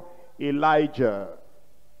or Elijah?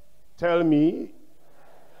 Tell me.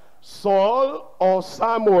 Saul or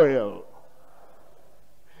Samuel?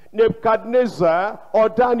 Nebuchadnezzar or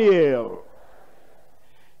Daniel?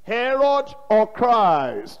 Herod or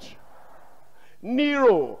Christ?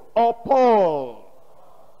 Nero or Paul?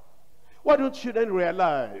 Why don't you then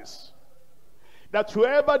realize that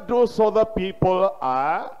whoever those other people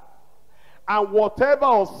are, and whatever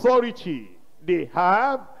authority they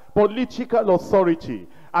have, political authority,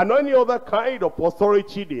 and any other kind of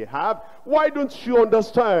authority they have, why don't you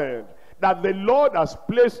understand that the Lord has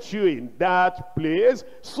placed you in that place,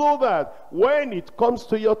 so that when it comes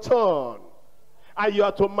to your turn, and you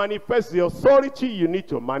are to manifest the authority you need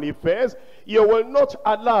to manifest, you will not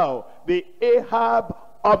allow the Ahab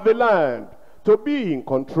of the land to be in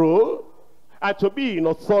control, and to be in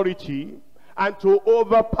authority, and to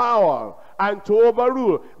overpower, and to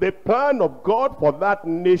overrule the plan of God for that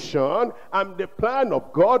nation, and the plan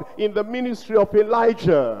of God in the ministry of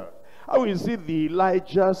Elijah. How is it the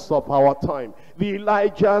Elijahs of our time, the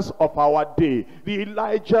Elijahs of our day, the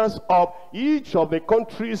Elijahs of each of the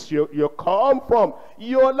countries you come from,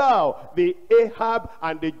 you allow the Ahab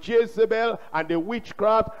and the Jezebel and the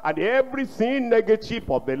witchcraft and everything negative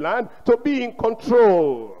of the land to be in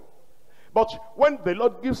control. But when the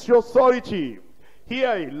Lord gives you authority,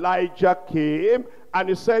 here Elijah came and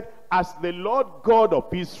he said, as the Lord God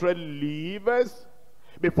of Israel liveth,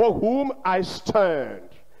 before whom I stand,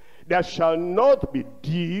 there shall not be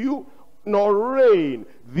dew nor rain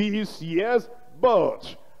these years,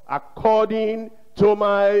 but according to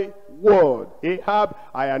my word. Ahab,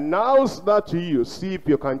 I announce that to you. See if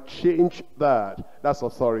you can change that. That's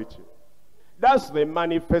authority. That's the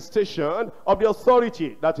manifestation of the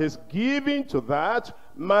authority that is given to that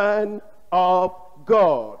man of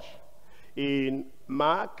God. In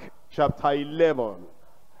Mark chapter 11.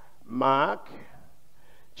 Mark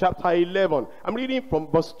chapter 11. I'm reading from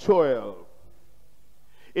verse 12.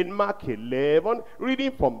 In Mark 11,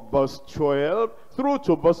 reading from verse 12 through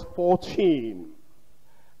to verse 14.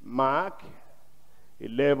 Mark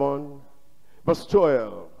 11, verse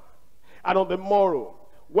 12. And on the morrow,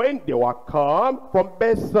 when they were come from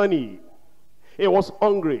Bethany, he was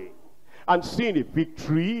hungry, and seeing a fig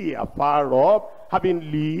tree afar off,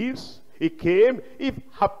 having leaves, he came, if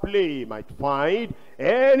haply he might find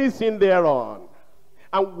anything thereon.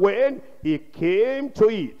 And when he came to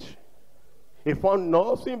it, he found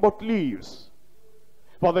nothing but leaves,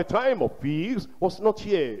 for the time of figs was not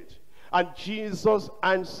yet. And Jesus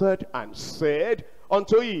answered and said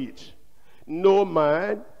unto it, no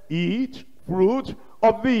man eat fruit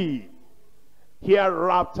of thee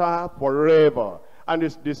hereafter forever. And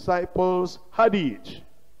his disciples had it.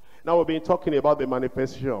 Now we've been talking about the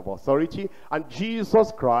manifestation of authority, and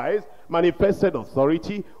Jesus Christ manifested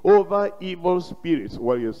authority over evil spirits.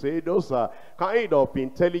 Well, you say those are kind of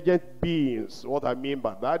intelligent beings. What I mean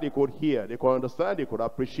by that, they could hear, they could understand, they could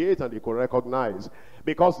appreciate, and they could recognize.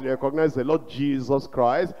 Because they recognize the Lord Jesus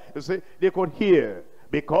Christ, you see, they could hear,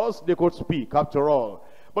 because they could speak, after all.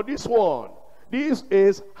 But this one, this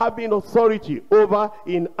is having authority over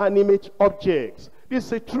inanimate objects. This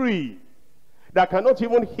is a tree that cannot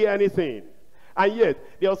even hear anything. And yet,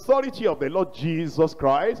 the authority of the Lord Jesus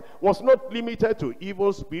Christ was not limited to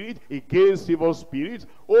evil spirits, against evil spirits,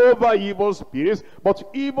 over evil spirits, but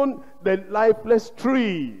even the lifeless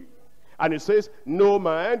tree. And it says, no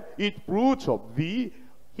man eat fruit of thee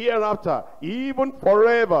hereafter, even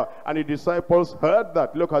forever. And the disciples heard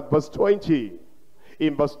that. Look at verse 20.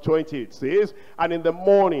 In verse 20 it says, and in the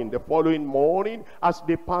morning, the following morning, as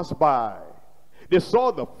they passed by, they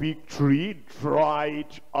saw the fig tree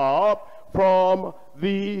dried up from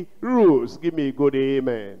the roots. Give me a good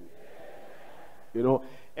amen. You know,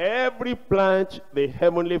 every plant the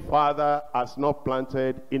Heavenly Father has not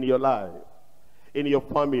planted in your life, in your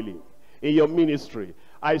family, in your ministry,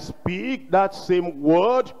 I speak that same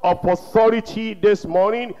word of authority this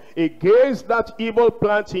morning against that evil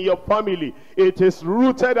plant in your family. It is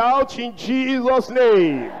rooted out in Jesus'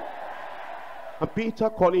 name. And Peter,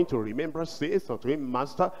 calling to remembrance, says unto him,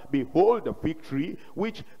 Master, behold, the fig tree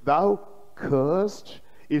which thou cursed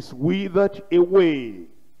is withered away.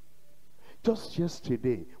 Just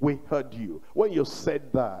yesterday, we heard you when you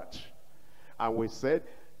said that. And we said,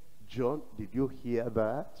 John, did you hear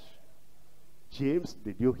that? James,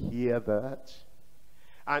 did you hear that?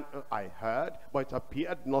 And I heard, but it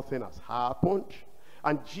appeared nothing has happened.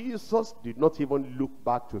 And Jesus did not even look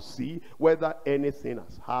back to see whether anything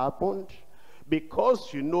has happened.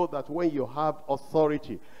 Because you know that when you have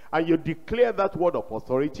authority and you declare that word of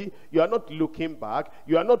authority, you are not looking back,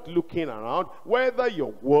 you are not looking around whether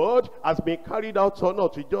your word has been carried out or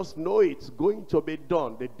not. You just know it's going to be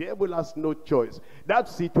done. The devil has no choice. That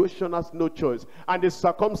situation has no choice. And the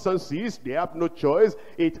circumstances, they have no choice.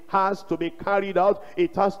 It has to be carried out.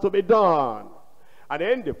 It has to be done. And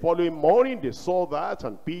then the following morning they saw that,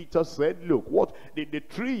 and Peter said, look, what the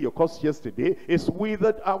tree you cursed yesterday is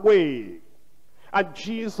withered away. And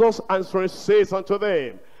Jesus answering says unto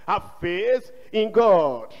them, have faith in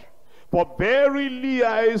God. For verily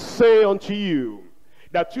I say unto you,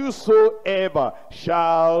 that whosoever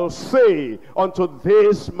shall say unto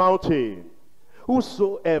this mountain,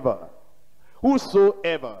 whosoever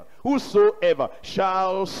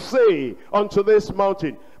shall say unto this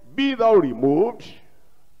mountain, be thou removed.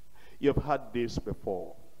 You've had this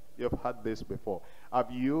before. You've had this before.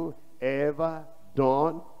 Have you ever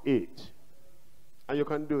done it? And you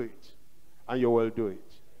can do it. And you will do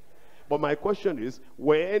it. But my question is,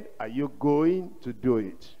 when are you going to do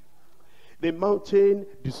it? The mountain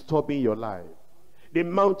disturbing your life. The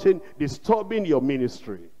mountain disturbing your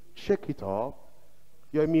ministry. Shake it off.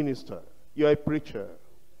 You're a minister. You're a preacher.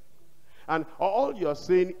 And all you're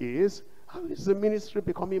saying is, how is the ministry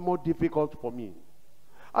becoming more difficult for me?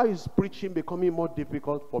 How is preaching becoming more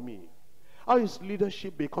difficult for me? How is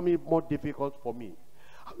leadership becoming more difficult for me?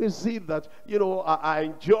 How is it that, I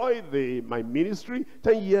enjoyed my ministry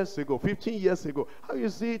 10 years ago, 15 years ago. How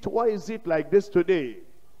is it, why is it like this today?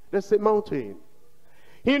 There's a mountain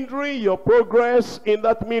hindering your progress in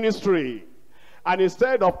that ministry. And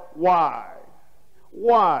instead of why,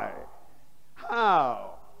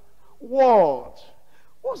 how,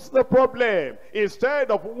 what's the problem?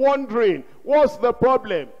 Instead of wondering, what's the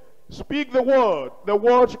problem? Speak the word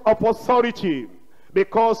of authority.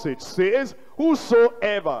 Because it says,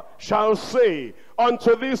 whosoever shall say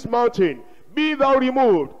unto this mountain, be thou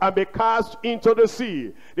removed and be cast into the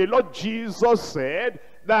sea. The Lord Jesus said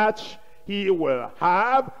that he will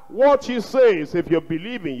have what he says. If you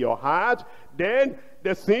believe in your heart, then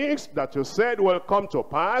the things that you said will come to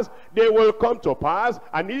pass. They will come to pass,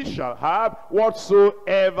 and he shall have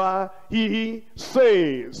whatsoever he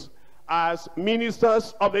says. As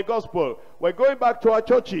ministers of the gospel, we're going back to our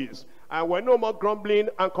churches, and we're no more grumbling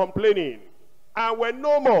and complaining. And we're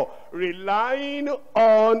no more relying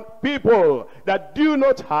on people that do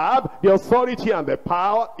not have the authority and the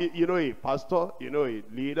power. A pastor, a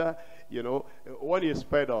leader, when he's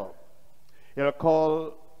fed up, he'll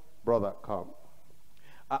call, brother, come.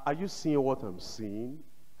 Are you seeing what I'm seeing?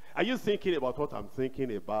 Are you thinking about what I'm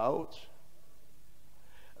thinking about?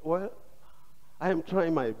 Well, I am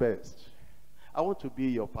trying my best. I want to be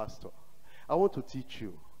your pastor. I want to teach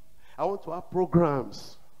you. I want to have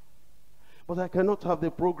programs. But I cannot have the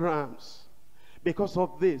programs because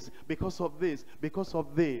of this, because of this, because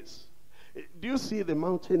of this. Do you see the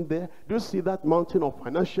mountain there? Do you see that mountain of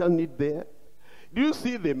financial need there? Do you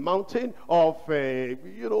see the mountain of,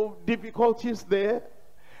 difficulties there?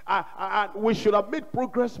 And we should have made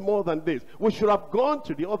progress more than this. We should have gone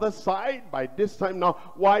to the other side by this time now.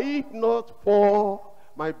 Why it not for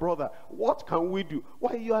my brother? What can we do?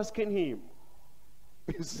 Why are you asking him?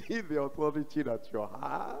 You see the authority that you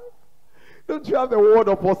have? Don't you have the word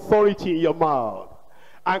of authority in your mouth?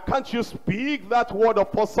 And can't you speak that word of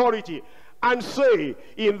authority and say,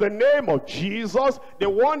 in the name of Jesus, the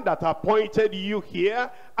one that appointed you here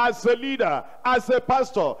as a leader, as a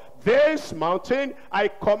pastor, this mountain, I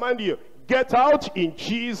command you, get out in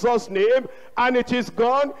Jesus' name, and it is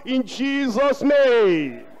gone in Jesus'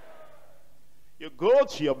 name. You go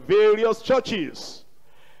to your various churches,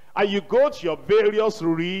 and you go to your various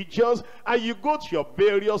regions, and you go to your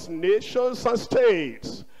various nations and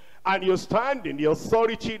states, and you stand in the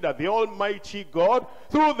authority that the Almighty God,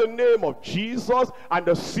 through the name of Jesus and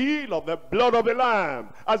the seal of the blood of the Lamb,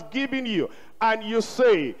 has given you. And you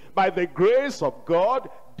say, by the grace of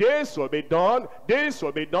God, this will be done, this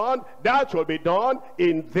will be done, that will be done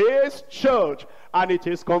in this church. And it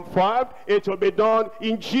is confirmed, it will be done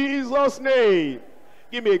in Jesus' name.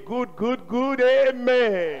 Give me a good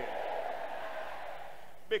amen.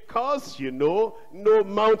 Because no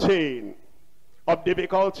mountain of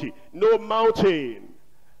difficulty, no mountain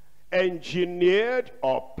engineered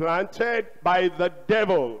or planted by the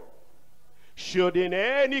devil should in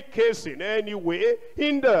any case, in any way,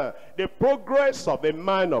 hinder the progress of the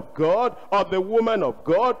man of God or the woman of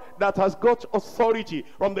God that has got authority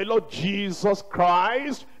from the Lord Jesus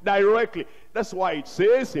Christ directly. That's why it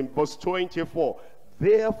says in verse 24,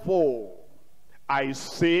 therefore I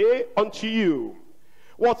say unto you,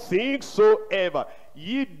 what things soever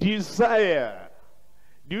ye desire.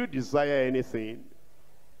 Do you desire anything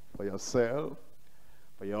for yourself,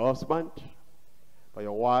 for your husband, for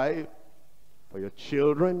your wife, for your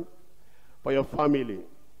children, for your family,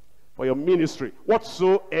 for your ministry?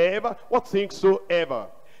 Whatsoever, what things soever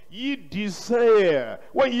ye desire,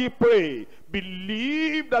 when ye pray,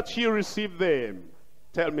 believe that ye receive them.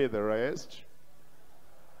 Tell me the rest.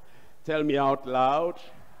 Tell me out loud.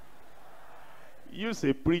 Use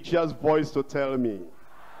a preacher's voice to tell me.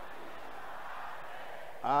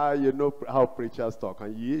 You know how preachers talk,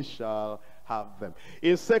 and ye shall have them.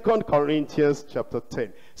 In 2 Corinthians chapter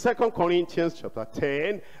 10. 2 Corinthians chapter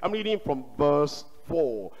 10, I'm reading from verse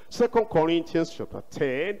 4. 2 Corinthians chapter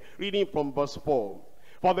 10, reading from verse 4.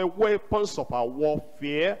 For the weapons of our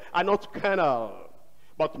warfare are not carnal,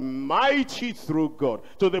 but mighty through God,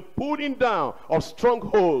 to the pulling down of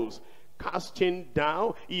strongholds, casting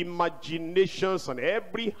down imaginations and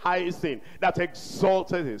every high thing that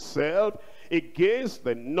exalted itself against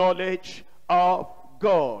the knowledge of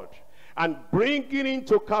God, and bringing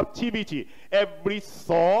into captivity every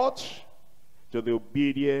thought to the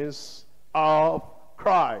obedience of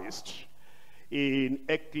Christ. In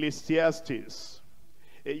Ecclesiastes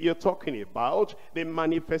You're talking about the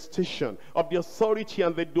manifestation of the authority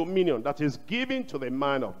and the dominion that is given to the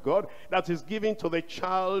man of God, that is given to the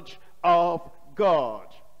child of God.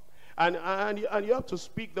 And you have to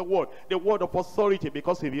speak the word of authority,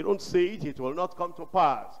 because if you don't say it, it will not come to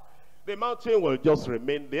pass. The mountain will just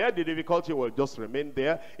remain there. The difficulty will just remain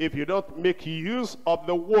there if you don't make use of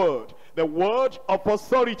the word of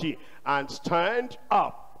authority, and stand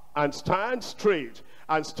up and stand straight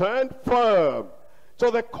and stand firm to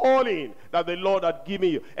the calling that the Lord had given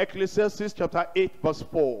you. Ecclesiastes chapter 8 verse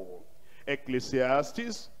 4.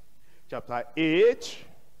 Ecclesiastes chapter 8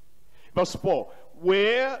 verse 4.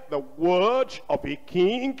 Where the word of a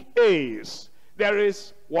king is, there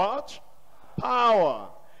is what? Power.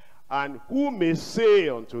 And who may say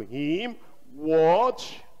unto him, what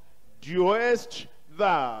doest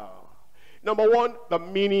thou? Number one, the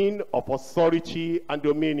meaning of authority and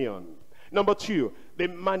dominion. Number two, the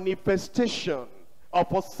manifestation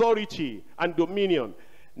of authority and dominion.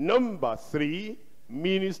 Number three,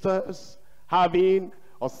 ministers having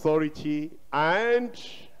authority and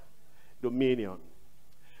dominion.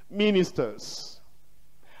 Ministers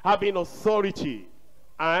having authority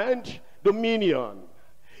and dominion.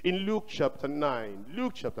 In Luke chapter 9,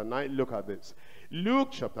 look at this. Luke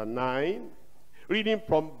chapter 9, reading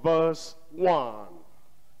from verse 1.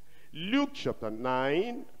 Luke chapter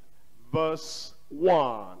 9, verse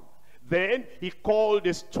 1. Then he called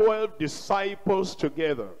his 12 disciples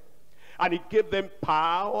together, and he gave them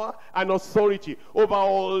power and authority over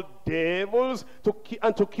all devils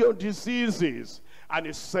and to cure diseases. And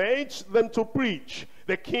he sent them to preach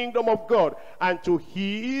the kingdom of God and to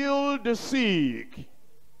heal the sick.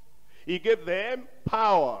 He gave them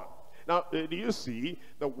power. Now, do you see,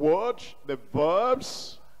 the word, the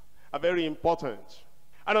verbs are very important.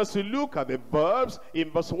 And as you look at the verbs in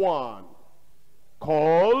verse 1,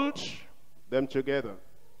 called them together,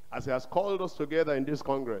 as he has called us together in this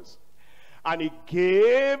congress. And he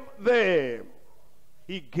gave them.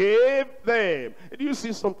 He gave them. Do you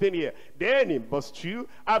see something here? Then in verse 2,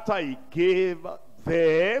 after he gave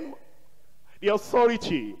them the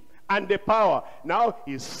authority and the power, now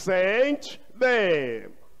he sent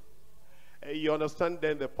them. You understand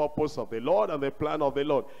then the purpose of the Lord and the plan of the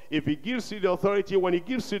Lord. If he gives you the authority, when he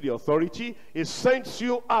gives you the authority, he sends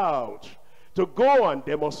you out to go and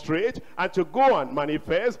demonstrate and to go and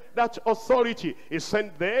manifest that authority. He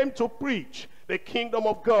sent them to preach the kingdom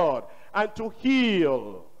of God and to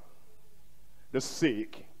heal the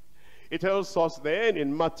sick. It tells us then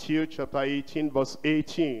in Matthew chapter 18 verse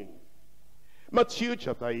 18. Matthew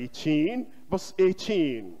chapter 18 verse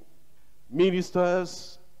 18.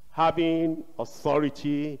 Ministers having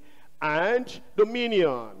authority and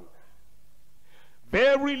dominion.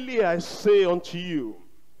 Verily I say unto you,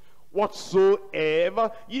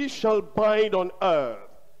 whatsoever ye shall bind on earth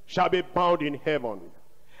shall be bound in heaven,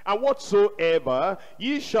 and whatsoever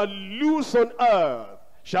ye shall loose on earth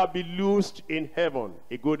shall be loosed in heaven.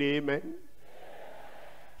 A good amen.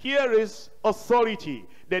 Here is authority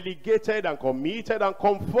delegated and committed and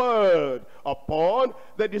conferred upon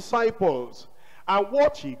the disciples. And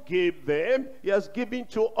what he gave them, he has given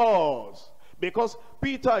to us. Because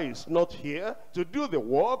Peter is not here to do the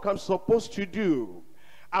work I'm supposed to do.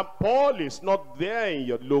 And Paul is not there in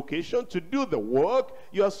your location to do the work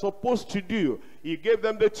you are supposed to do. He gave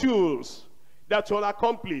them the tools that will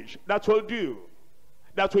accomplish, that will do,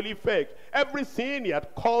 that will effect everything he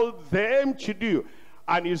had called them to do.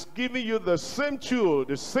 And he's giving you the same tool,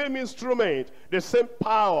 the same instrument, the same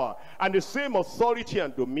power, and the same authority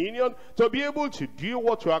and dominion to be able to do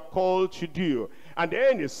what you are called to do. And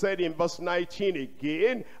then he said in verse 19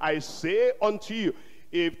 again, I say unto you,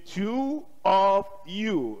 if two of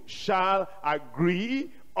you shall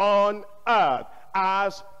agree on earth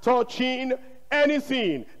as touching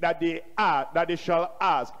anything that they shall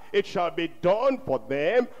ask, it shall be done for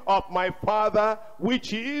them of my Father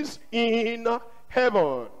which is in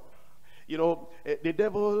heaven. You know, the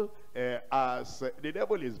devil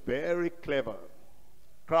is very clever,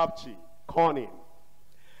 crafty, cunning,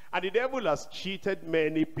 and the devil has cheated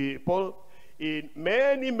many people in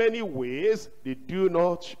many ways they do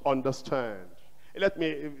not understand. Let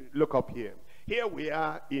me look up here. Here we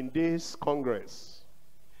are in this congress.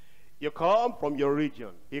 You come from your region.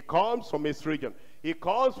 He comes from his region. He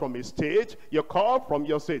comes from his state. You come from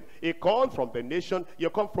your state. He comes from the nation. You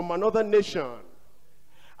come from another nation.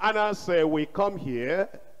 And as we come here,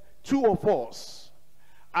 two of us,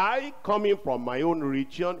 I coming from my own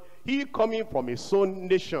region, he coming from his own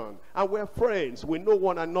nation, and we're friends. We know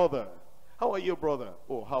one another. How are you, brother?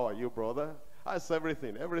 Oh, how are you, brother? How's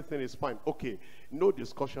everything? Everything is fine. Okay, no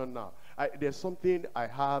discussion now. There's something I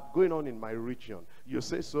have going on in my region. You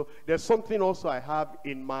say so. There's something also I have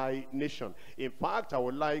in my nation. In fact, I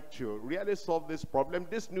would like to really solve this problem.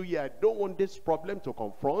 This new year, I don't want this problem to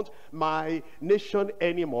confront my nation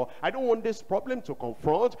anymore. I don't want this problem to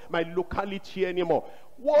confront my locality anymore.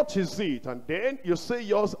 What is it? And then you say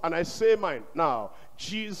yours and I say mine. Now,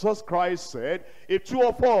 Jesus Christ said, if two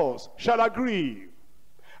of us shall agree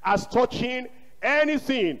as touching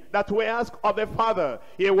anything that we ask of the Father,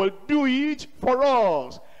 he will do it for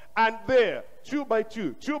us. And there, two by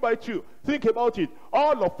two, think about it.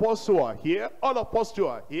 All of us who are here,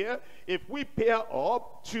 if we pair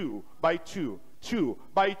up two by two,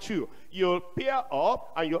 you'll pair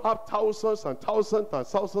up and you'll have thousands and thousands and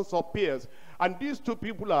thousands of pairs. And these two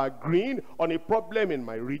people are agreeing on a problem in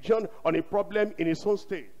my region, on a problem in his own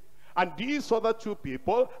state. And these other two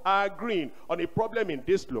people are agreeing on a problem in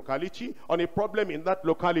this locality, on a problem in that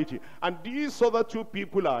locality. And these other two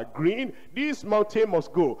people are agreeing, this mountain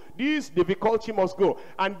must go, this difficulty must go,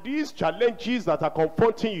 and these challenges that are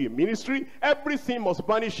confronting you in ministry, everything must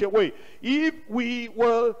vanish away. If we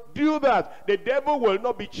will do that, the devil will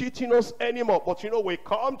not be cheating us anymore. But you know, we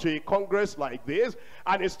come to a congress like this,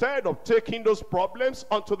 and instead of taking those problems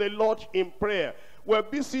unto the Lord in prayer, we're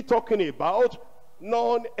busy talking about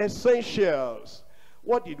non-essentials.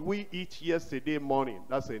 What did we eat yesterday morning?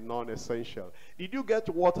 That's a non-essential. Did you get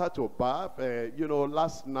water to bath,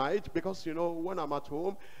 last night? Because, when I'm at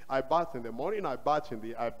home, I bath in the morning, I bath in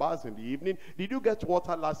the evening. Did you get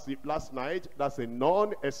water last night? That's a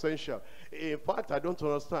non-essential. In fact, I don't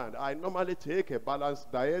understand. I normally take a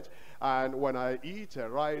balanced diet, and when I eat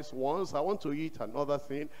rice once, I want to eat another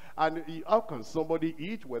thing. And how can somebody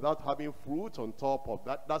eat without having fruit on top of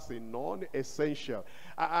that? That's a non-essential.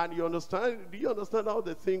 And you understand? Do you understand how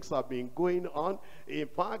the things have been going on? In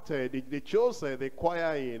fact, they chose the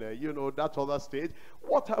choir in, that other state.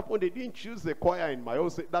 What happened? They didn't choose the choir in my own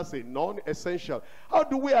state. That's a non-essential. How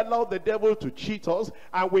do we allow the devil to cheat us?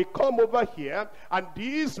 And we come over here, and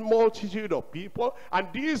this multitude of people, and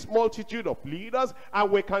this multitude of leaders, and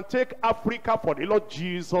we can take Africa for the Lord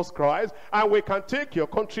Jesus Christ, and we can take your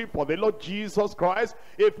country for the Lord Jesus Christ,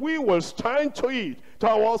 if we will stand to it, to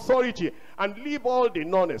our authority, and leave all the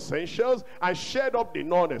non-essentials, and shed up the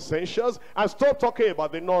non-essentials, and stop talking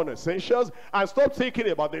about the non-essentials, and stop thinking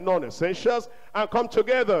about the non-essentials, and come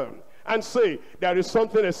together and say, there is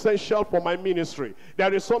something essential for my ministry.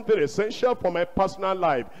 There is something essential for my personal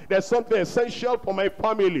life. There's something essential for my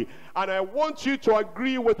family. And I want you to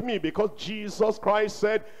agree with me, because Jesus Christ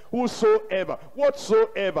said, whatsoever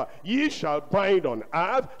ye shall bind on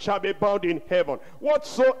earth shall be bound in heaven.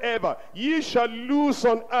 Whatsoever ye shall loose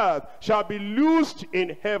on earth shall be loosed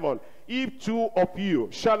in heaven. If two of you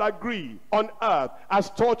shall agree on earth as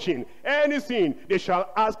touching anything they shall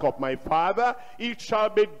ask of my Father, it shall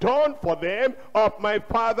be done for them of my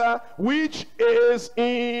Father which is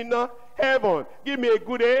in heaven. Give me a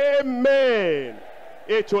good amen.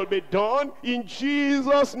 It will be done in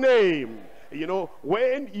Jesus' name.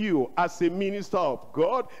 When you, as a minister of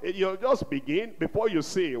God, you'll just begin, before you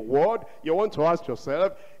say a word, you want to ask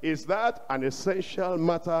yourself, is that an essential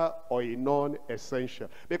matter or a non-essential?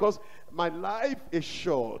 Because my life is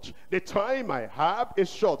short, the time I have is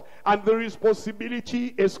short, and the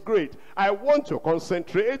responsibility is great. I want to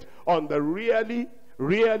concentrate on the really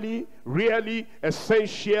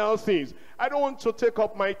essential things. I don't want to take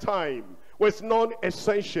up my time with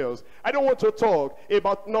non-essentials. I don't want to talk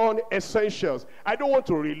about non-essentials. I don't want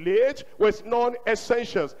to relate with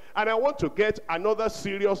non-essentials. And I want to get another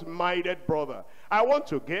serious-minded brother. I want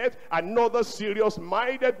to get another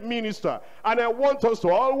serious-minded minister. And I want us to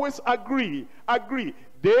always agree.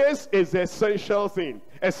 This is the essential thing,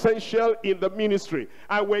 essential in the ministry.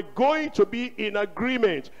 And we're going to be in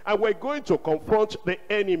agreement. And we're going to confront the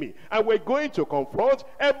enemy. And we're going to confront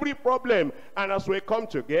every problem. And as we come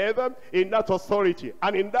together in that authority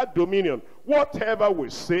and in that dominion, whatever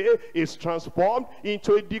we say is transformed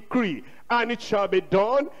into a decree. And it shall be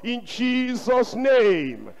done in Jesus'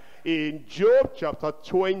 name. In Job chapter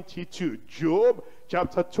 22, Job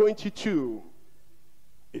chapter 22,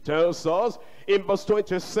 it tells us in verse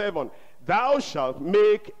 27, thou shalt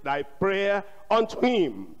make thy prayer unto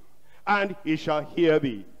him, and he shall hear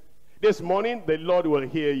thee. This morning the Lord will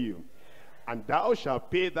hear you. And thou shalt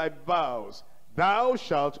pay thy vows. Thou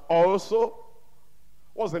shalt also,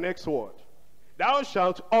 what's the next word? Thou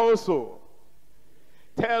shalt also.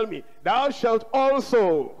 Tell me, thou shalt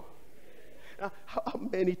also. Now, how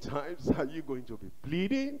many times are you going to be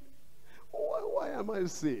pleading? Why am I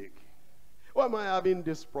sick? Why am I having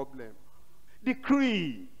this problem?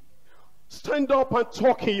 Decree. Stand up and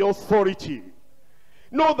talk in your authority.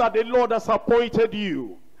 Know that the Lord has appointed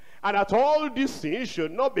you. And that all these things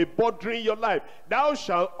should not be bothering your life. Thou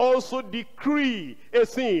shalt also decree a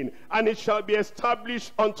thing, and it shall be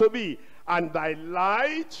established unto thee. And thy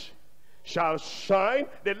light shall shine,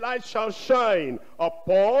 the light shall shine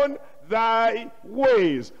upon thy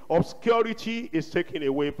ways. Obscurity is taken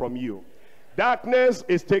away from you. Darkness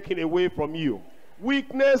is taken away from you.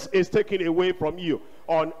 Weakness is taken away from you.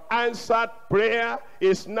 Unanswered prayer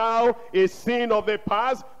is now a sin of the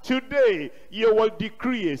past. Today, you will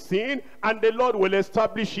decree a sin, and the Lord will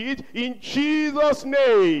establish it in Jesus'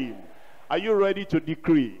 name. Are you ready to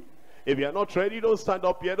decree? If you are not ready, don't stand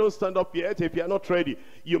up yet. Don't stand up yet. If you are not ready,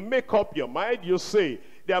 you make up your mind. You say,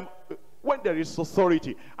 when there is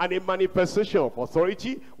authority and a manifestation of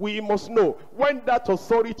authority, we must know when that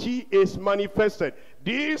authority is manifested.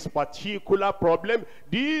 This particular problem,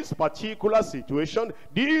 this particular situation,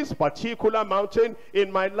 this particular mountain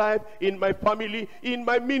in my life, in my family, in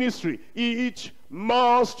my ministry, it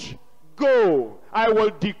must go. I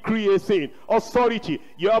will decree a thing. Authority.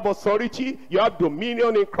 You have authority. You have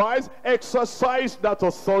dominion in Christ. Exercise that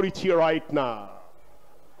authority right now.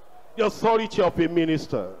 The authority of a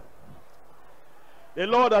minister. The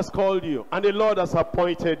Lord has called you, and the Lord has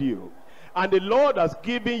appointed you, and the Lord has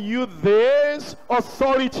given you this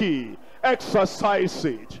authority. Exercise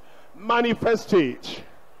it. Manifest it.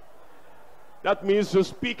 That means to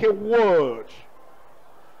speak a word,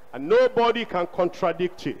 and nobody can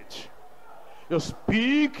contradict it. You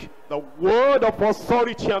speak the word of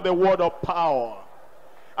authority and the word of power,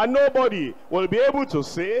 and nobody will be able to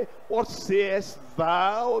say, what sayest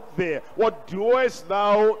thou there? What doest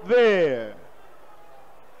thou there?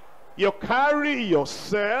 You carry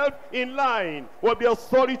yourself in line with the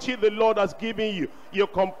authority the Lord has given you. You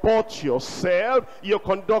comport yourself, you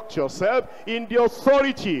conduct yourself in the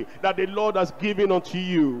authority that the Lord has given unto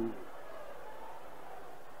you.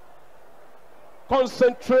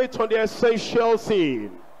 Concentrate on the essential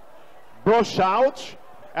thing. Brush out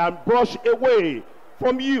and brush away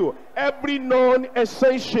from you every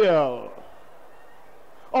non-essential.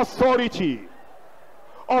 Authority.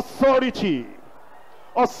 Authority.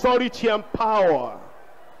 Authority and power.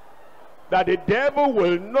 That the devil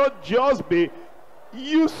will not just be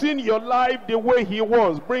using your life the way he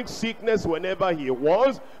wants. Brings sickness whenever he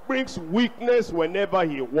wants, brings weakness whenever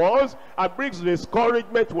he wants, and brings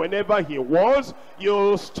discouragement whenever he wants.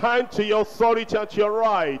 You stand to your authority at your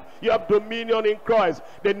right. You have dominion in Christ.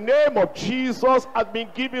 The name of Jesus has been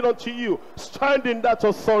given unto you. Stand in that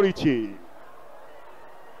authority.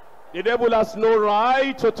 The devil has no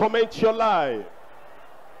right to torment your life.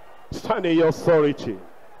 Stand in your authority.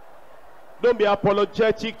 Don't be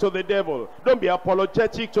apologetic to the devil. Don't be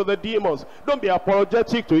apologetic to the demons. Don't be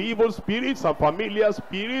apologetic to evil spirits and familiar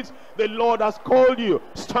spirits. The Lord has called you.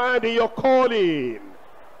 Stand in your calling.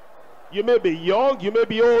 You may be young, you may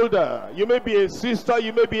be older, you may be a sister,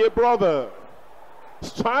 you may be a brother.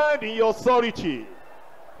 Stand in your authority.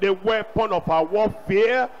 The weapon of our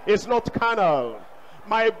warfare is not carnal.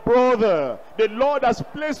 My brother, the Lord has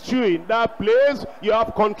placed you in that place. You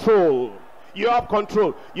have control. You have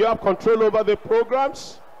control. You have control over the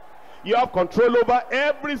programs. You have control over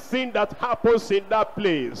everything that happens in that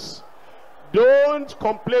place. Don't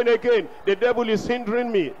complain again. The devil is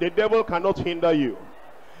hindering me. The devil cannot hinder you.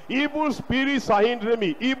 Evil spirits are hindering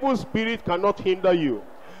me. Evil spirit cannot hinder you.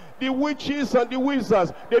 The witches and the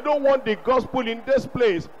wizards, they don't want the gospel in this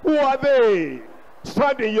place. Who are they?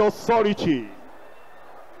 Stand in your authority.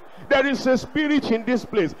 There is a spirit in this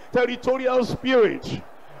place, territorial spirit,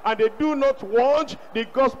 and they do not want the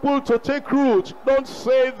gospel to take root. Don't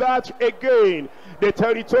say that again. The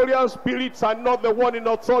territorial spirits are not the one in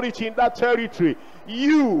authority in that territory.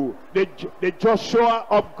 You, the Joshua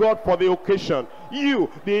of God for the occasion. You,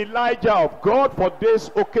 the Elijah of God for this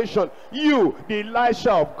occasion. You, the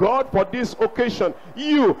Elisha of God for this occasion.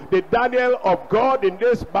 You, the Daniel of God in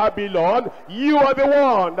this Babylon. You are the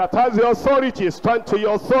one that has the authority. Stand to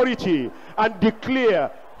your authority and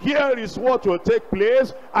declare, here is what will take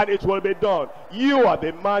place, and it will be done. You are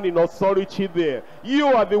the man in authority there. You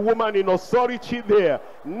are the woman in authority there.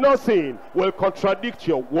 Nothing will contradict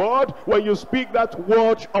your word when you speak that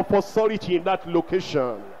word of authority in that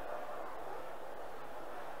location.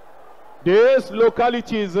 This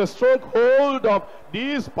locality is a stronghold of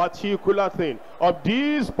this particular thing, of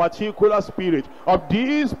this particular spirit, of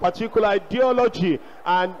this particular ideology,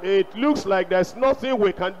 and it looks like there's nothing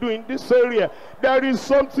we can do in this area. There is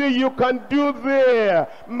something you can do there.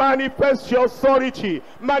 Manifest your authority,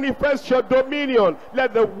 manifest your dominion.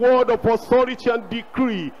 Let the word of authority and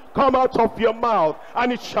decree come out of your mouth,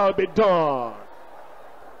 and it shall be done.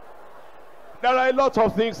 There are a lot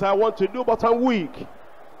of things I want to do, but I'm weak.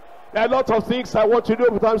 There are a lot of things I want to do,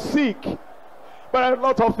 but I'm sick. But there are a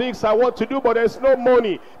lot of things I want to do, but there's no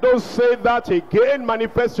money. Don't say that again.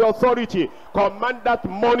 Manifest your authority. Command that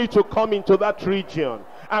money to come into that region.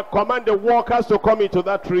 And command the workers to come into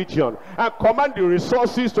that region. And command the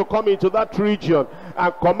resources to come into that region.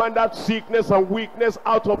 And command that sickness and weakness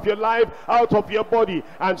out of your life, out of your body.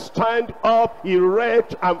 And stand up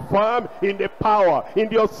erect and firm in the power, in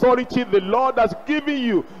the authority the Lord has given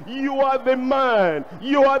you. You are the man,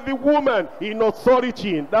 you are the woman in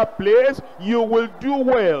authority in that place. You will do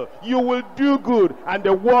well, you will do good, and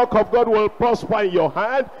the work of God will prosper in your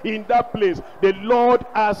hand in that place. The Lord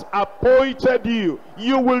has appointed you.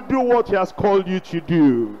 You will do what he has called you to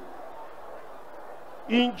do.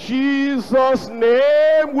 In Jesus'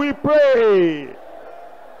 name we pray.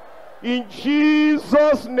 In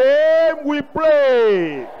Jesus' name we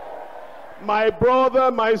pray. My brother,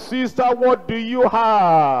 my sister, what do you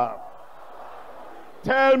have?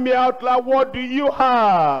 Tell me out loud, what do you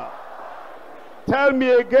have? Tell me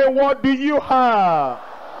again, what do you have?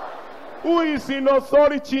 Who is in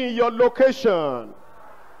authority in your location?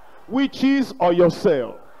 Witches or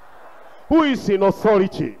yourself? Who is in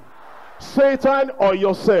authority? Satan or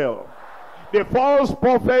yourself? The false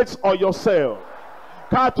prophets or yourself?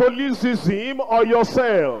 Catholicism or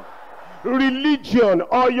yourself? Religion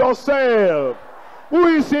or yourself? Who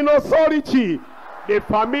is in authority? The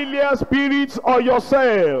familiar spirits or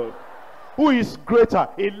yourself? Who is greater,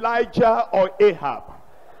 Elijah or Ahab?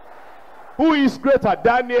 Who is greater,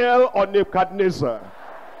 Daniel or Nebuchadnezzar?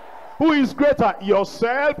 Who is greater,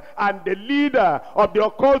 yourself and the leader of the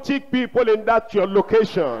occultic people in that your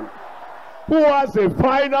location? Who has a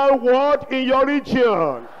final word in your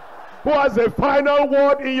region? Who has a final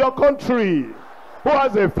word in your country? Who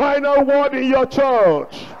has a final word in your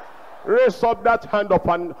church? Raise up that hand of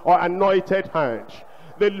or anointed hand.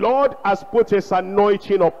 The Lord has put his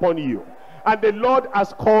anointing upon you. And the Lord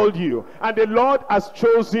has called you. And the Lord has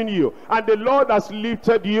chosen you. And the Lord has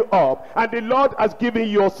lifted you up. And the Lord has given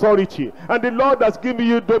you authority. And the Lord has given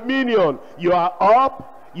you dominion. You are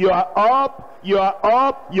up. You are up. You are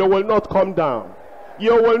up. You will not come down.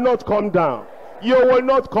 You will not come down. You will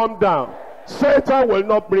not come down. Satan will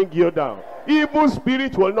not bring you down. Evil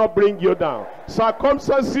spirit will not bring you down.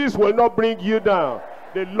 Circumstances will not bring you down.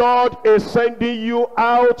 The Lord is sending you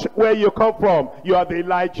out where you come from. You are the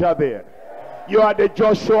Elijah there. You are the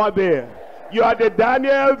Joshua there. You are the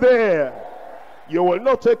Daniel there. You will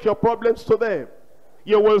not take your problems to them.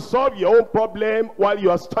 You will solve your own problem while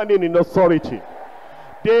you are standing in authority.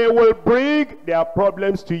 They will bring their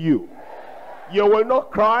problems to you. You will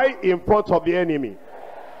not cry in front of the enemy.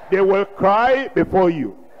 They will cry before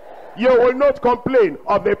you. You will not complain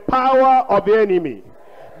of the power of the enemy.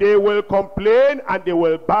 They will complain and they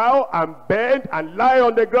will bow and bend and lie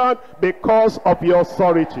on the ground because of your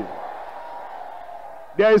authority.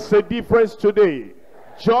 There is a difference today.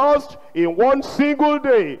 Just in one single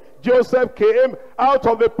day, Joseph came out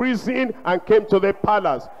of the prison and came to the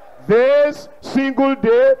palace. This single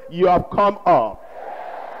day, you have come up.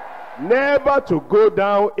 Never to go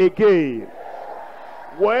down again.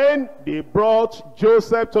 When they brought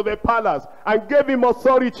Joseph to the palace and gave him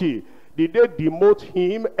authority, did they demote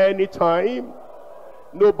him anytime?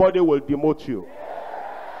 Nobody will demote you.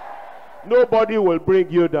 Nobody will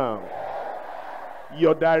bring you down.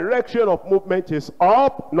 Your direction of movement is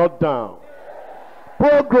up, not down.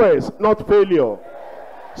 Progress, not failure.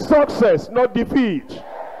 Success, not defeat.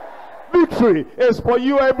 Victory is for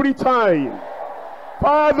you every time.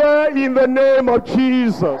 Father, in the name of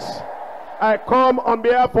Jesus, I come on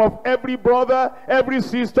behalf of every brother, every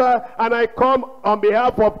sister, and I come on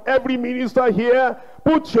behalf of every minister here.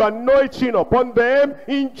 Put your anointing upon them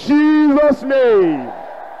in Jesus' name.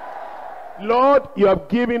 Lord, you have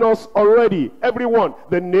given us already, everyone,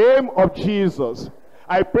 the name of Jesus.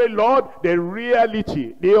 I pray, Lord, the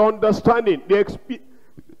reality, the understanding, the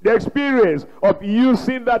experience of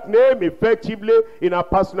using that name effectively in our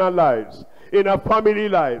personal lives, in our family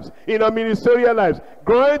lives, in our ministerial lives.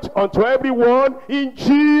 Grant unto everyone in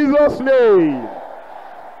Jesus' name.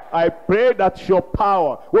 I pray that your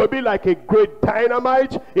power will be like a great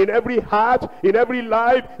dynamite in every heart, in every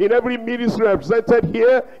life, in every ministry represented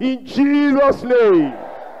here, in Jesus' name.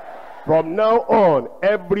 From now on,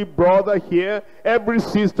 every brother here, every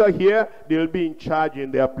sister here, they'll be in charge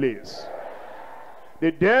in their place.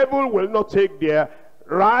 The devil will not take their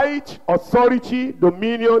right, authority,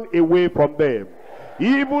 dominion away from them.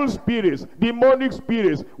 Evil spirits, demonic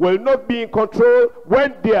spirits will not be in control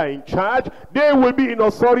when they are in charge. They will be in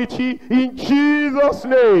authority in Jesus'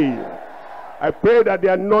 name. I pray that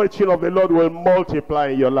the anointing of the Lord will multiply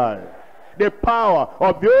in your life. the power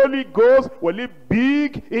of the Holy Ghost will live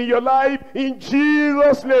big in your life in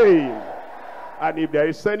Jesus' name. And if there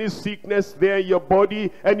is any sickness there in your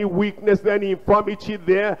body, any weakness there, any infirmity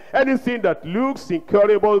there, anything that looks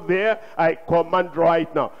incurable there, I command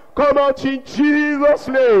right now, come out in Jesus'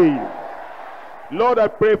 name. Lord, I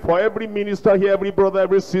pray for every minister here, every brother,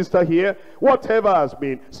 every sister here, whatever has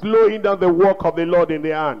been slowing down the work of the Lord in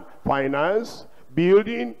their hand, finance,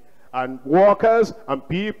 building, and workers and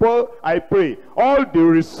people, I pray all the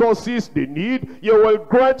resources they need, you will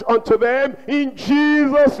grant unto them in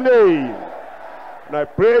Jesus' name. And I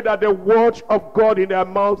pray that the word of God in their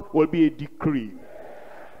mouth will be a decree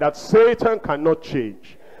that Satan cannot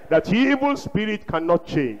change, that evil spirit cannot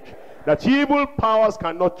change, that evil powers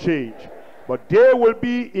cannot change, but they will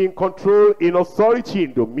be in control, in authority,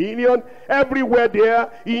 in dominion, everywhere there,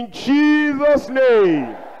 in Jesus'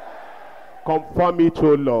 name. Confirm it,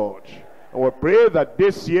 O Lord. And we pray that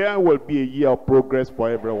this year will be a year of progress for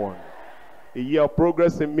everyone. A year of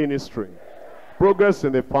progress in ministry, progress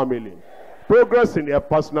in the family, progress in their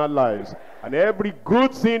personal lives, and every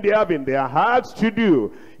good thing they have in their hearts to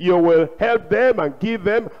do, you will help them and give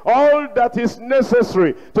them all that is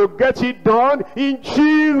necessary to get it done in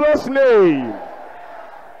Jesus' name.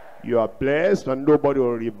 You are blessed and nobody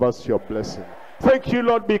will reverse your blessing. Thank you,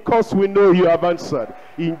 Lord, because we know you have answered.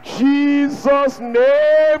 In Jesus'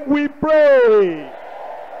 name we pray.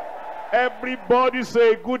 Everybody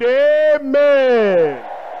say good amen.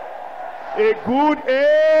 A good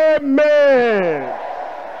amen.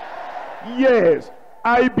 Yes,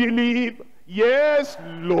 I believe. Yes,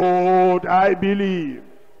 Lord, I believe.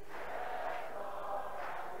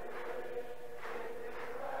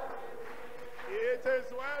 It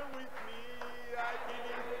is well with